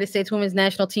chatting. United States Women's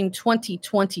National Team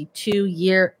 2022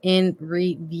 year in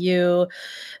review.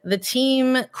 The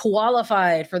team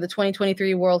qualified for the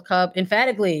 2023 World Cup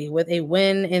emphatically with a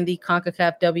win in the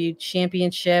CONCACAF W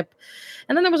Championship.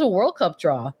 And then there was a World Cup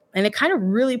draw, and it kind of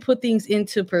really put things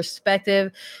into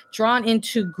perspective. Drawn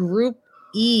into Group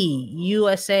E,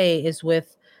 USA is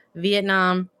with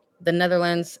Vietnam, the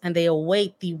Netherlands, and they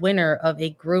await the winner of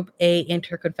a Group A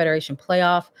Interconfederation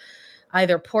playoff.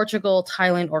 Either Portugal,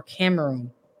 Thailand, or Cameroon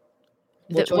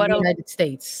will join the United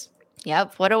States.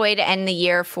 Yep. What a way to end the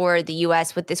year for the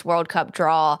U.S. with this World Cup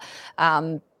draw.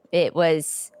 It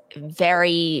was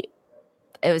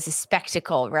a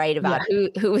spectacle, right? About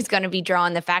who was going to be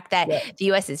drawn. The fact that the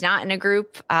U.S. is not in a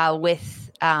group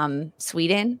with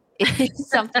Sweden is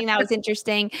something that was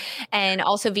interesting. And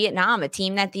also Vietnam, a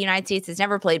team that the United States has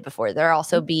never played before. They'll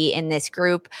also be in this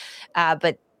group.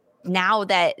 But now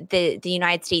that the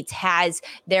United States has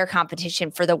their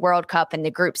competition for the World Cup and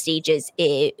the group stages,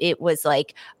 it was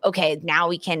like, okay, now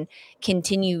we can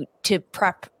continue to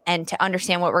prep and to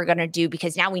understand what we're going to do,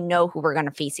 because now we know who we're going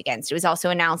to face against. It was also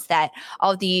announced that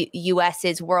all of the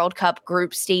US's World Cup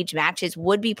group stage matches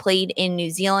would be played in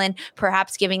New Zealand,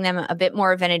 perhaps giving them a bit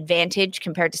more of an advantage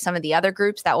compared to some of the other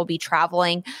groups that will be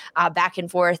traveling back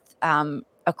and forth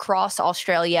across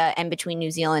Australia and between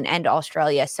New Zealand and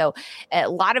Australia. So a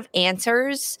lot of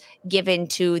answers given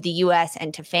to the US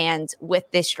and to fans with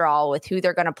this draw, with who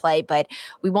they're going to play, but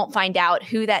we won't find out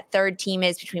who that third team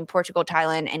is between Portugal,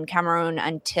 Thailand, and Cameroon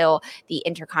until the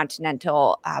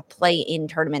Intercontinental play-in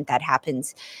tournament that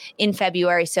happens in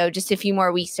February. So just a few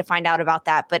more weeks to find out about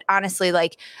that. But honestly,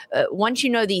 like once you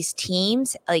know these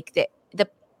teams, like the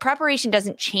preparation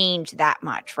doesn't change that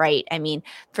much, right? I mean,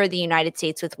 for the United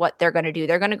States with what they're going to do,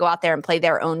 they're going to go out there and play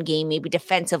their own game. Maybe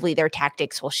defensively, their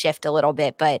tactics will shift a little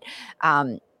bit, but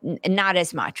not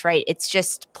as much, right? It's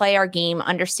just play our game,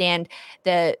 understand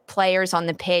the players on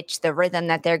the pitch, the rhythm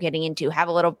that they're getting into, have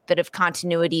a little bit of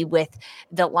continuity with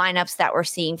the lineups that we're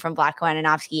seeing from Vlatko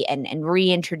Andonovski, and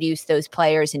reintroduce those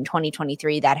players in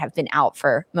 2023 that have been out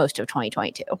for most of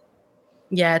 2022.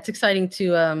 Yeah, it's exciting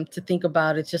to think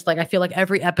about. It's just like, I feel like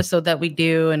every episode that we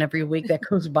do and every week that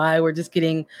goes by, we're just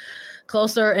getting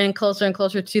closer and closer and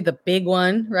closer to the big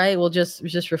one, right? We'll just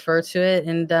refer to it.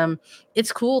 And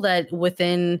it's cool that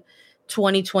within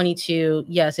 2022,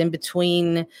 yes, in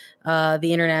between the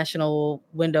international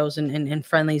windows and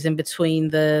friendlies, in between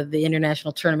the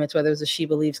international tournaments, whether it was a She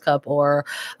Believes Cup or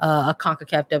a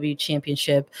CONCACAF W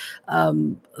Championship,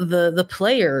 the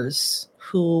players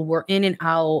who were in and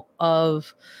out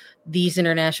of these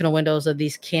international windows, of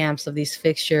these camps, of these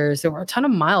fixtures, there were a ton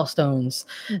of milestones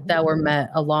that were met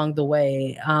along the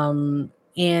way.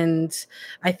 And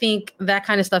I think that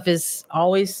kind of stuff is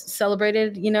always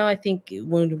celebrated. You know, I think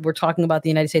when we're talking about the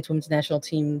United States women's national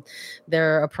team,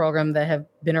 they're a program that have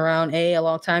been around a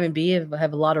long time, and B,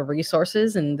 have a lot of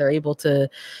resources, and they're able to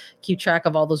keep track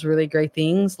of all those really great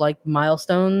things like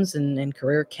milestones and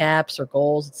career caps or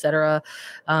goals, etc.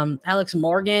 Alex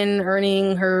Morgan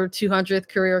earning her 200th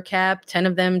career cap, 10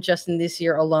 of them just in this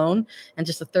year alone, and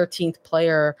just the 13th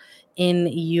player in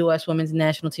U.S. women's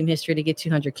national team history to get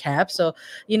 200 caps. So,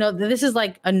 you know, this is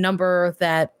like a number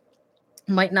that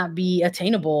might not be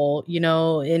attainable, you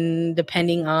know, in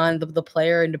depending on the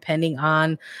player and depending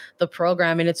on the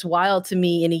program. And it's wild to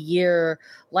me, in a year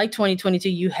like 2022,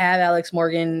 you have Alex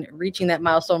Morgan reaching that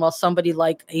milestone, while somebody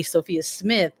like a Sophia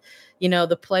Smith, you know,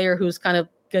 the player who's kind of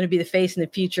going to be the face in the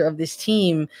future of this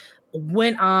team,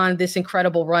 went on this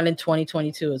incredible run in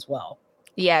 2022 as well.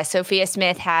 Yeah, Sophia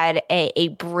Smith had a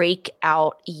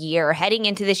breakout year. Heading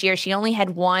into this year, she only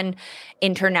had one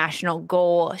international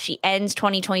goal. She ends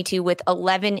 2022 with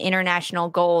 11 international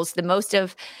goals, the most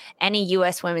of any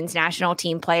U.S. women's national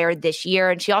team player this year.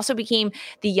 And she also became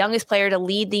the youngest player to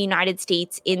lead the United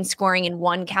States in scoring in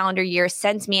one calendar year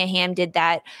since Mia Hamm did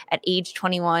that at age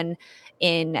 21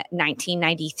 in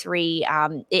 1993.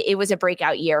 It was a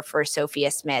breakout year for Sophia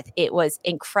Smith. It was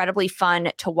incredibly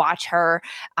fun to watch her,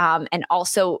 and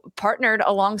also partnered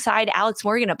alongside Alex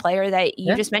Morgan, a player that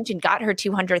you just mentioned got her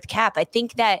 200th cap. I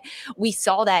think that we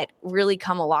saw that really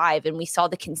come alive, and we saw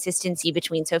the consistency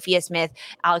between Sophia Smith,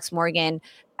 Alex Morgan,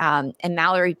 and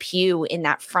Mallory Pugh in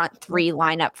that front three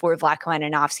lineup for Vlatko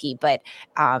Andonovski. But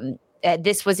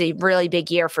this was a really big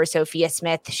year for Sophia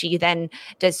Smith. She then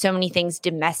does so many things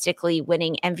domestically,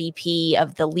 winning MVP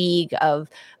of the league, of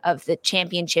the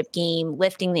championship game,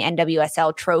 lifting the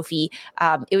NWSL trophy.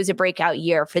 It was a breakout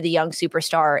year for the young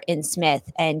superstar in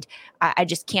Smith, and I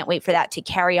just can't wait for that to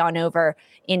carry on over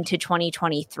into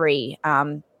 2023.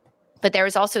 But there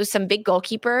was also some big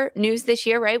goalkeeper news this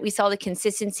year, right? We saw the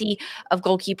consistency of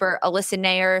goalkeeper Alyssa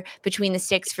Nair between the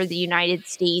sticks for the United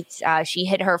States. She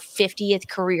hit her 50th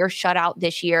career shutout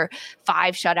this year,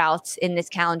 5 shutouts in this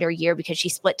calendar year, because she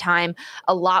split time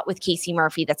a lot with Casey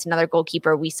Murphy. That's another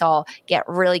goalkeeper we saw get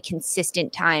really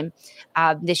consistent time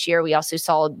this year. We also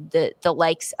saw the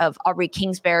likes of Aubrey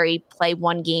Kingsbury play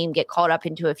one game, get called up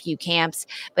into a few camps,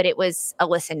 but it was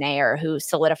Alyssa Nair who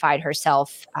solidified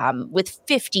herself with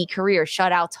 50 career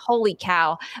shutouts. Holy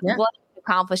cow. Yeah. What an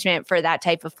accomplishment for that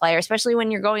type of player, especially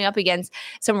when you're going up against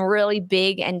some really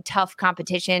big and tough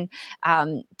competition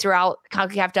throughout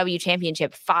CONCACAF W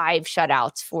Championship. 5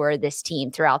 shutouts for this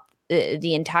team throughout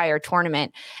the entire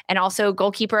tournament. And also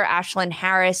goalkeeper Ashlyn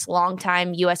Harris,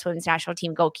 longtime U.S. women's national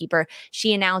team goalkeeper.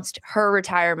 She announced her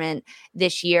retirement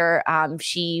this year.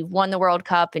 She won the World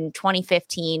Cup in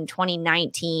 2015,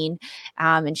 2019,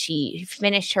 and she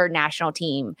finished her national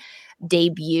team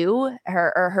debut.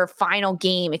 Her final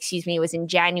game, was in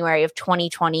January of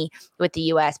 2020 with the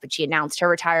U.S., but she announced her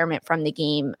retirement from the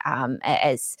game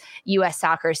as U.S.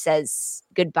 Soccer says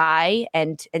goodbye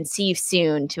and see you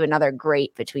soon to another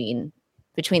great between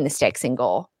the sticks and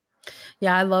goal.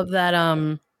 Yeah, I love that.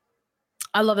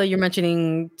 I love that you're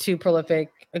mentioning two prolific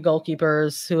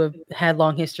goalkeepers who have had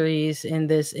long histories in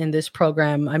this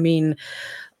program. I mean,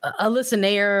 Alyssa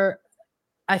Nair,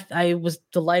 I was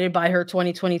delighted by her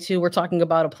 2022. We're talking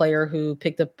about a player who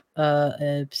picked up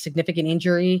a significant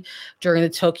injury during the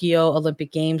Tokyo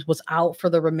Olympic Games, was out for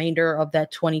the remainder of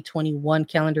that 2021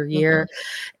 calendar year,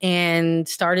 and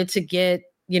started to get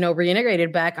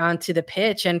reintegrated back onto the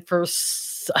pitch, and for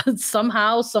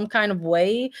somehow, some kind of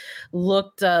way,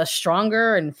 looked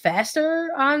stronger and faster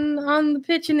on the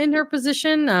pitch and in her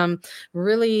position.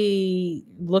 Really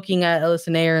looking at Alyssa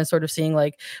Nair and sort of seeing,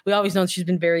 like, we always know she's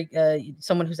been very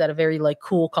someone who's had a very like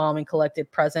cool, calm, and collected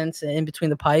presence in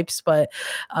between the pipes. But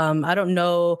I don't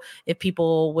know if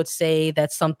people would say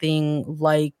that something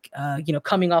like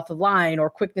coming off the line or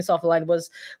quickness off the line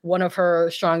was one of her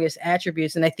strongest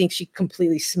attributes, and I think she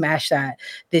completely smashed that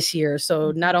this year.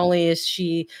 So not only is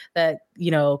she that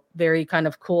very kind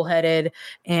of cool-headed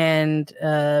and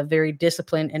very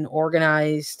disciplined and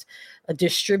organized a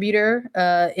distributor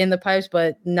in the pipes,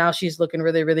 but now she's looking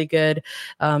really, really good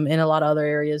in a lot of other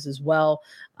areas as well.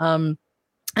 And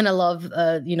I love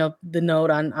the note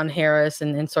on Harris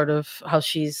and sort of how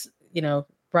she's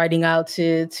riding out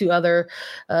to other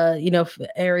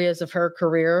areas of her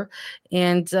career.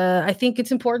 And I think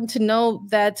it's important to know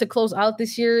that to close out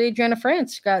this year, Adriana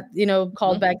France got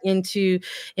called back into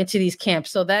these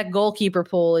camps. So that goalkeeper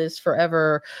pool is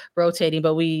forever rotating.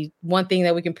 But one thing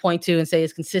that we can point to and say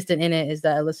is consistent in it is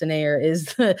that Alyssa Nair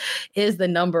is the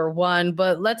number one.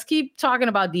 But let's keep talking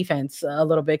about defense a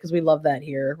little bit, because we love that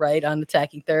here, right? On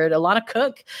attacking third, Alana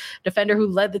Cook, defender who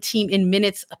led the team in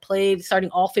minutes played, starting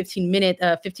all 15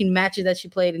 matches that she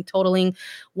played, and totaling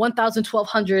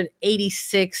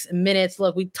 1,1286 minutes.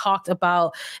 Look, we talked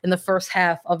about in the first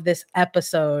half of this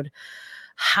episode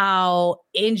how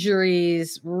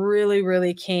injuries really,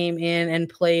 really came in and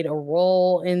played a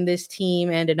role in this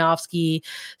team. And Danovsky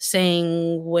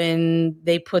saying when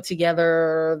they put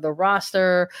together the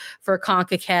roster for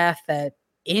CONCACAF that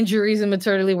injuries and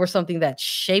maternity were something that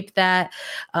shaped that.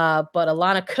 But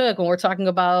Alana Cook, when we're talking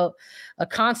about a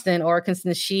constant,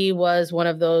 she was one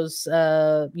of those,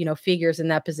 figures in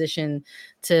that position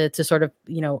to sort of,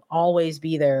 always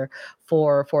be there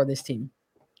for this team.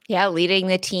 Yeah, leading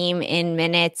the team in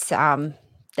minutes.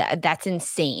 That's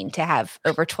insane to have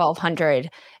over 1,200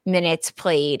 minutes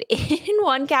played in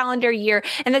one calendar year.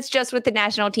 And that's just with the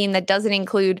national team. That doesn't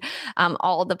include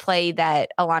all the play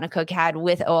that Alana Cook had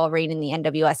with OL Reign in the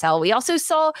NWSL. We also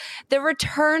saw the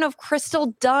return of Crystal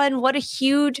Dunn. What a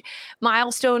huge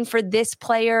milestone for this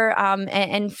player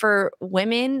and for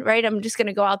women, right? I'm just going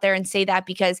to go out there and say that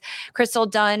because Crystal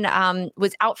Dunn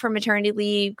was out for maternity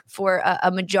leave for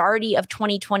a majority of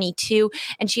 2022,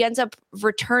 and she ends up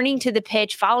returning to the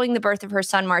pitch following the birth of her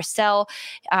son, Marcel.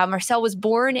 Marcel was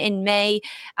born in May.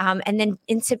 And then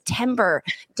in September,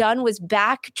 Dunn was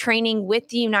back training with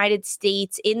the United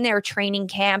States in their training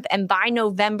camp. And by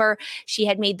November, she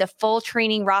had made the full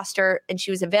training roster and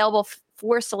she was available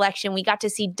for selection. We got to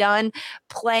see Dunn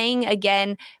playing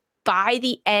again by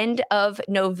the end of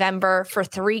November for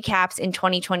 3 caps in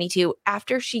 2022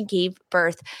 after she gave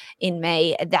birth in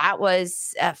May. That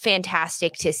was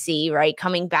fantastic to see, right?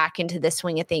 Coming back into the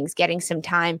swing of things, getting some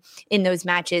time in those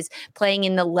matches, playing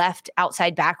in the left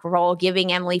outside back role,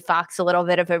 giving Emily Fox a little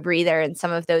bit of a breather in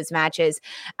some of those matches.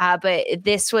 But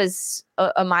this was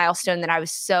a milestone that I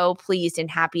was so pleased and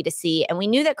happy to see. And we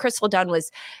knew that Crystal Dunn was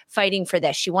fighting for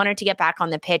this. She wanted to get back on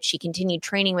the pitch. She continued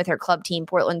training with her club team,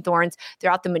 Portland Thorns,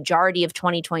 throughout the majority of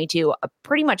 2022,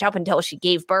 pretty much up until she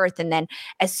gave birth. And then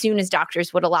as soon as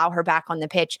doctors would allow her back on the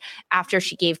pitch after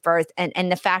she gave birth.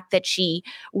 And the fact that she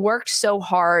worked so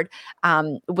hard,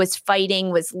 was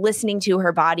fighting, was listening to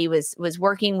her body, was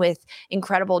working with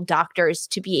incredible doctors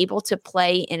to be able to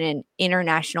play in an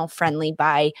international friendly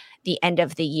by the end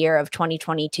of the year of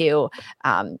 2022.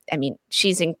 I mean,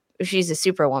 she's a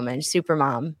superwoman, super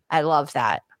mom. I love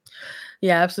that.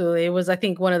 Yeah, absolutely. It was, I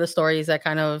think, one of the stories that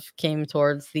kind of came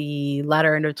towards the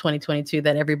latter end of 2022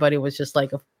 that everybody was just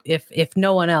like, if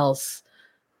no one else,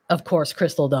 of course,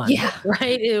 Crystal Dunn. Yeah.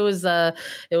 Right. It was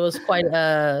quite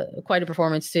a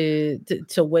performance to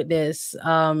witness.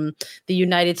 The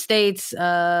United States,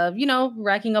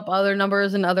 racking up other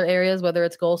numbers in other areas, whether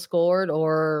it's goals scored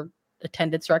or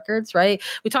attendance records, right?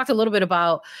 We talked a little bit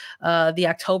about the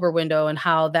October window and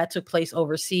how that took place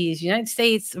overseas. United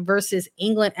States versus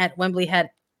England at Wembley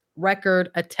had record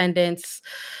attendance,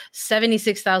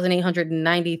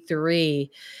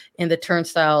 76,893 in the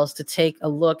turnstiles to take a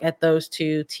look at those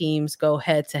two teams go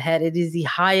head to head. It is the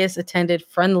highest attended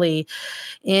friendly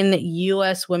in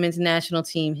U.S. women's national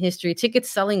team history. Tickets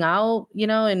selling out,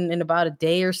 in about a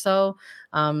day or so.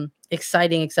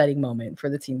 Exciting moment for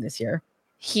the team this year.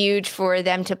 Huge for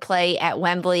them to play at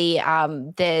Wembley.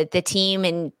 The team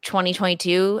in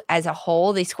 2022 as a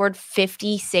whole, they scored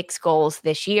 56 goals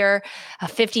this year,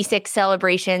 56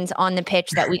 celebrations on the pitch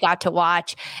that we got to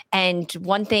watch. And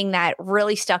one thing that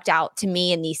really stuck out to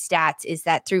me in these stats is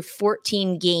that through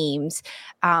 14 games,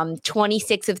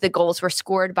 26 of the goals were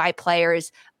scored by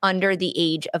players under the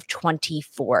age of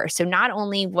 24. So not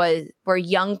only were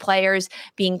young players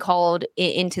being called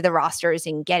into the rosters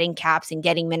and getting caps and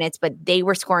getting minutes, but they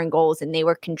were scoring goals and they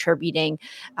were contributing.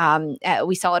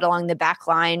 We saw it along the back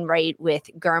line, right, with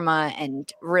Girma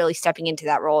and really stepping into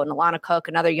that role, and Alana Cook,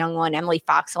 another young one, Emily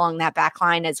Fox along that back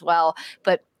line as well.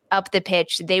 But up the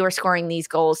pitch, they were scoring these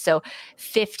goals. So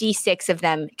 56 of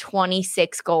them,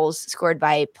 26 goals scored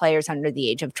by players under the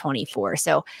age of 24.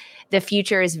 So the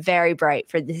future is very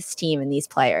bright for this team and these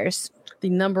players. The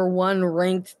number one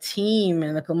ranked team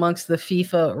amongst the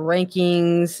FIFA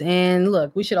rankings. And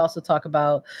look, we should also talk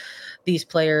about these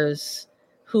players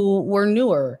who were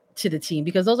newer to the team,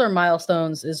 because those are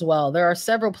milestones as well. There are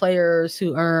several players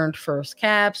who earned first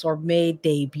caps or made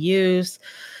debuts.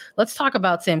 Let's talk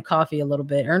about Sam Coffey a little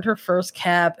bit. Earned her first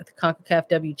cap at the CONCACAF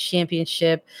W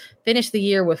Championship, finished the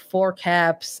year with 4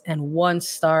 caps and 1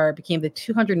 star, became the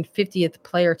 250th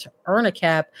player to earn a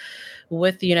cap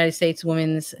with the United States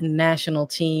women's national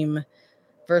team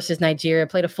versus Nigeria,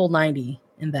 played a full 90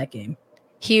 in that game.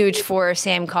 Huge for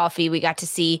Sam Coffey. We got to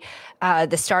see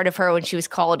the start of her when she was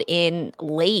called in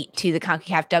late to the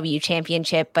CONCACAF W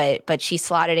Championship, but she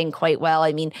slotted in quite well.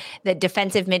 I mean, the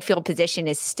defensive midfield position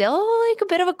is still like a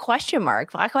bit of a question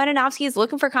mark. Vlatko Andonovski is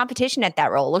looking for competition at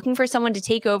that role, looking for someone to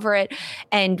take over it.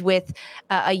 And with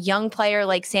a young player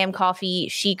like Sam Coffey,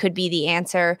 she could be the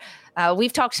answer.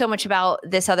 We've talked so much about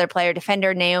this other player,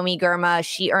 defender Naomi Girma.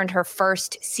 She earned her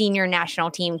first senior national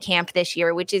team camp this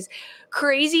year, which is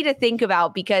crazy to think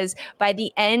about, because by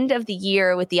the end of the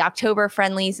year with the October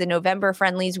friendlies, the November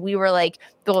friendlies, we were like,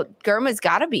 well, Girma's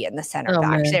got to be in the center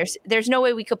back. There's no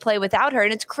way we could play without her.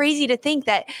 And it's crazy to think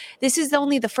that this is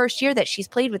only the first year that she's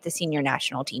played with the senior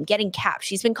national team, getting caps.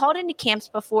 She's been called into camps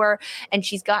before and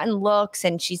she's gotten looks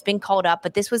and she's been called up,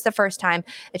 but this was the first time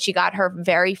that she got her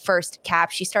very first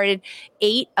cap. She started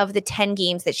 8 of the 10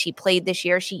 games that she played this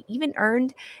year. She even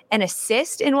earned an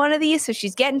assist in one of these. So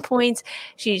she's getting points.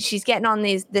 She's getting on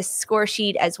this score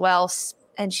sheet as well.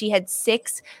 And she had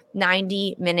 6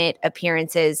 90-minute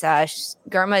appearances.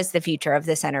 Girma is the future of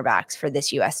the center backs for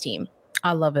this U.S. team.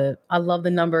 I love it. I love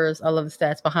the numbers. I love the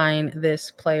stats behind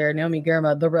this player, Naomi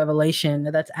Girma, the revelation.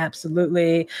 That's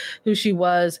absolutely who she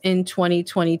was in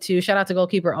 2022. Shout out to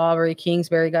goalkeeper Aubrey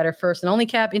Kingsbury, got her first and only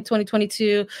cap in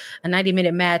 2022, a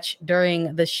 90-minute match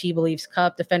during the She Believes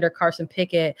Cup. Defender Carson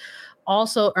Pickett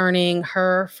also earning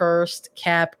her first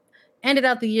cap, ended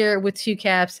out the year with 2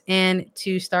 caps and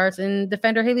 2 starts. And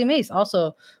defender Haley Mace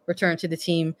also returned to the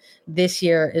team this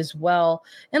year as well.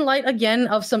 In light, again,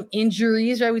 of some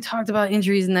injuries, right? We talked about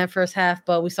injuries in that first half,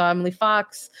 but we saw Emily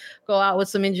Fox go out with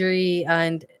some injury,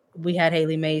 and we had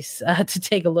Haley Mace to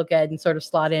take a look at and sort of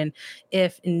slot in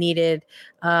if needed.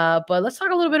 But let's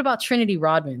talk a little bit about Trinity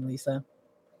Rodman, Lisa.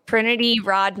 Trinity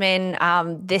Rodman,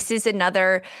 this is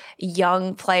another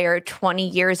young player, 20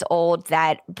 years old,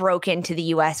 that broke into the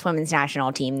U.S. women's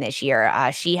national team this year.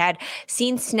 She had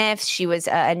seen sniffs. She was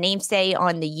a namestay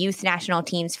on the youth national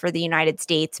teams for the United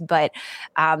States, but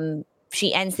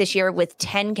she ends this year with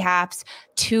 10 caps,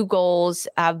 2 goals,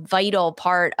 a vital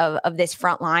part of this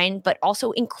front line, but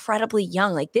also incredibly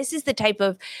young. Like, this is the type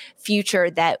of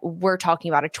future that we're talking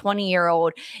about, a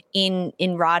 20-year-old in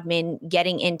Rodman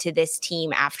getting into this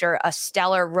team after a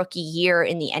stellar rookie year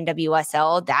in the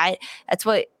NWSL. That's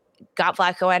what got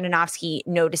Vlatko Andonovski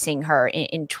noticing her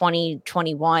in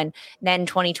 2021. Then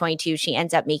 2022, she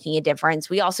ends up making a difference.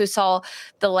 We also saw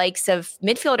the likes of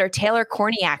midfielder Taylor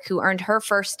Korniak, who earned her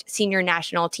first senior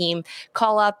national team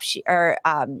call up, her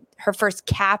first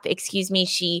cap,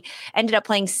 She ended up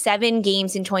playing 7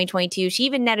 games in 2022. She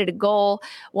even netted a goal,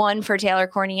 1 for Taylor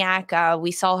Korniak.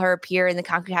 We saw her appear in the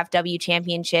CONCACAF W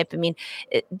Championship. I mean,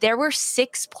 there were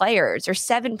 7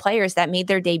 players that made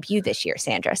their debut this year,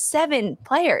 Sandra. 7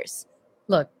 players.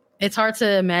 Look, it's hard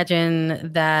to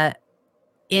imagine that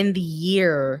in the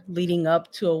year leading up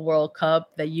to a World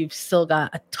Cup that you've still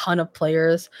got a ton of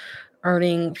players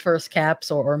earning first caps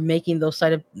or making those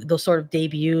sort of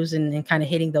debuts and kind of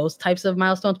hitting those types of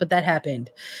milestones. But that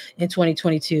happened in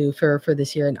 2022 for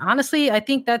this year. And honestly, I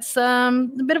think that's a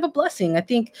bit of a blessing. I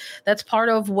think that's part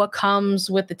of what comes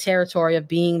with the territory of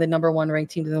being the number one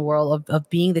ranked team in the world, of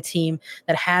being the team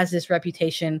that has this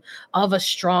reputation of a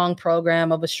strong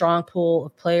program, of a strong pool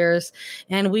of players.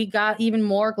 And we got even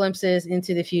more glimpses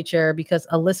into the future because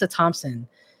Alyssa Thompson,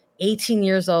 18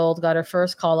 years old, got her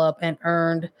first call up and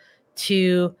earned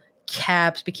 2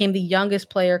 caps, became the youngest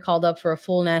player called up for a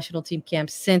full national team camp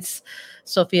since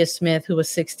Sophia Smith, who was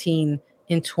 16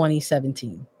 in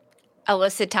 2017.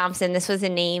 Alyssa Thompson, this was a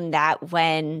name that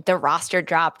when the roster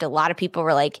dropped, a lot of people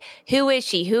were like, who is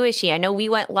she? Who is she? I know we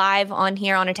went live on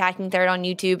here on Attacking Third on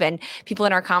YouTube, and people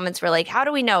in our comments were like, how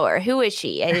do we know her? Who is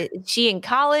she? Is she in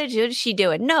college? What is she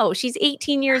doing? No, she's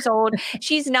 18 years old.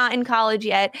 She's not in college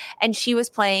yet. And she was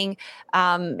playing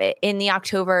in the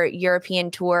October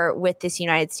European Tour with this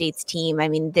United States team. I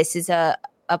mean, this is a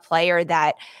player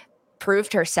that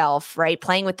proved herself, right?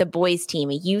 Playing with the boys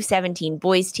team, a U17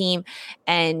 boys team,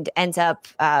 and ends up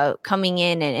coming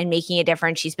in and making a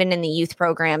difference. She's been in the youth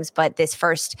programs, but this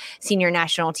first senior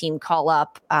national team call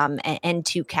up and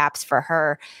 2 caps for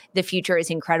her. The future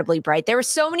is incredibly bright. There were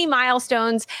so many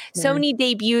milestones, so many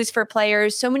debuts for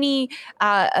players, so many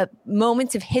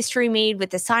moments of history made with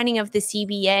the signing of the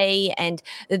CBA and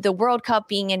the World Cup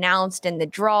being announced and the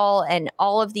draw and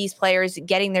all of these players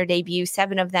getting their debut,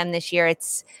 7 of them this year.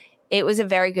 It was a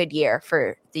very good year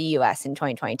for the U.S. in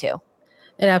 2022.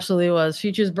 It absolutely was.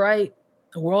 Future's bright.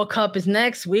 The World Cup is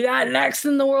next. We got next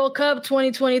in the World Cup.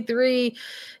 2023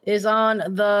 is on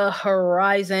the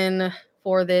horizon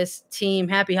for this team.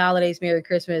 Happy holidays. Merry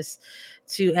Christmas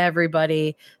to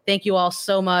everybody. Thank you all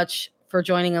so much for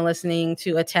joining and listening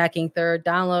to Attacking Third.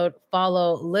 Download,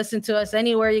 follow, listen to us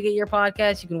anywhere you get your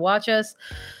podcast. You can watch us.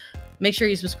 Make sure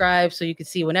you subscribe so you can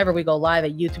see whenever we go live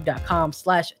at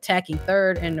youtube.com/Attacking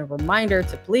Third. And a reminder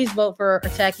to please vote for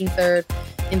Attacking Third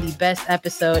in the best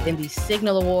episode in the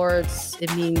Signal Awards.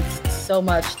 It means so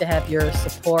much to have your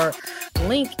support.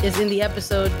 Link is in the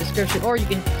episode description, or you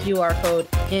can QR code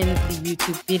in the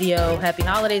YouTube video. Happy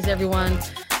holidays, everyone.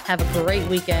 Have a great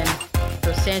weekend.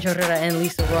 For Sandra Herrera and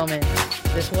Lisa Roman,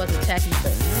 this was Attacking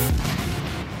Third.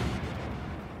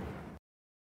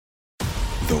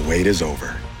 The wait is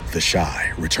over. The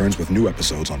Chi returns with new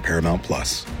episodes on Paramount+.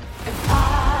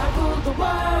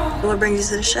 What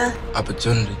brings you to the Chi?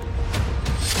 Opportunity.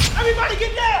 Everybody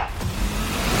get down!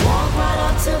 Walk right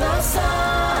up to the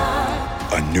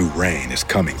side. A new reign is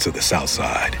coming to the South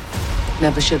Side.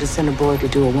 Never should have sent a boy to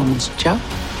do a woman's job.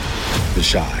 The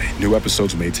Chi. New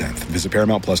episodes May 10th. Visit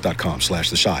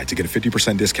ParamountPlus.com/The Chi to get a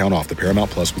 50% discount off the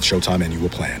Paramount Plus with Showtime annual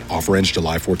plan. Offer ends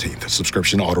July 14th.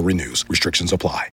 Subscription auto renews. Restrictions apply.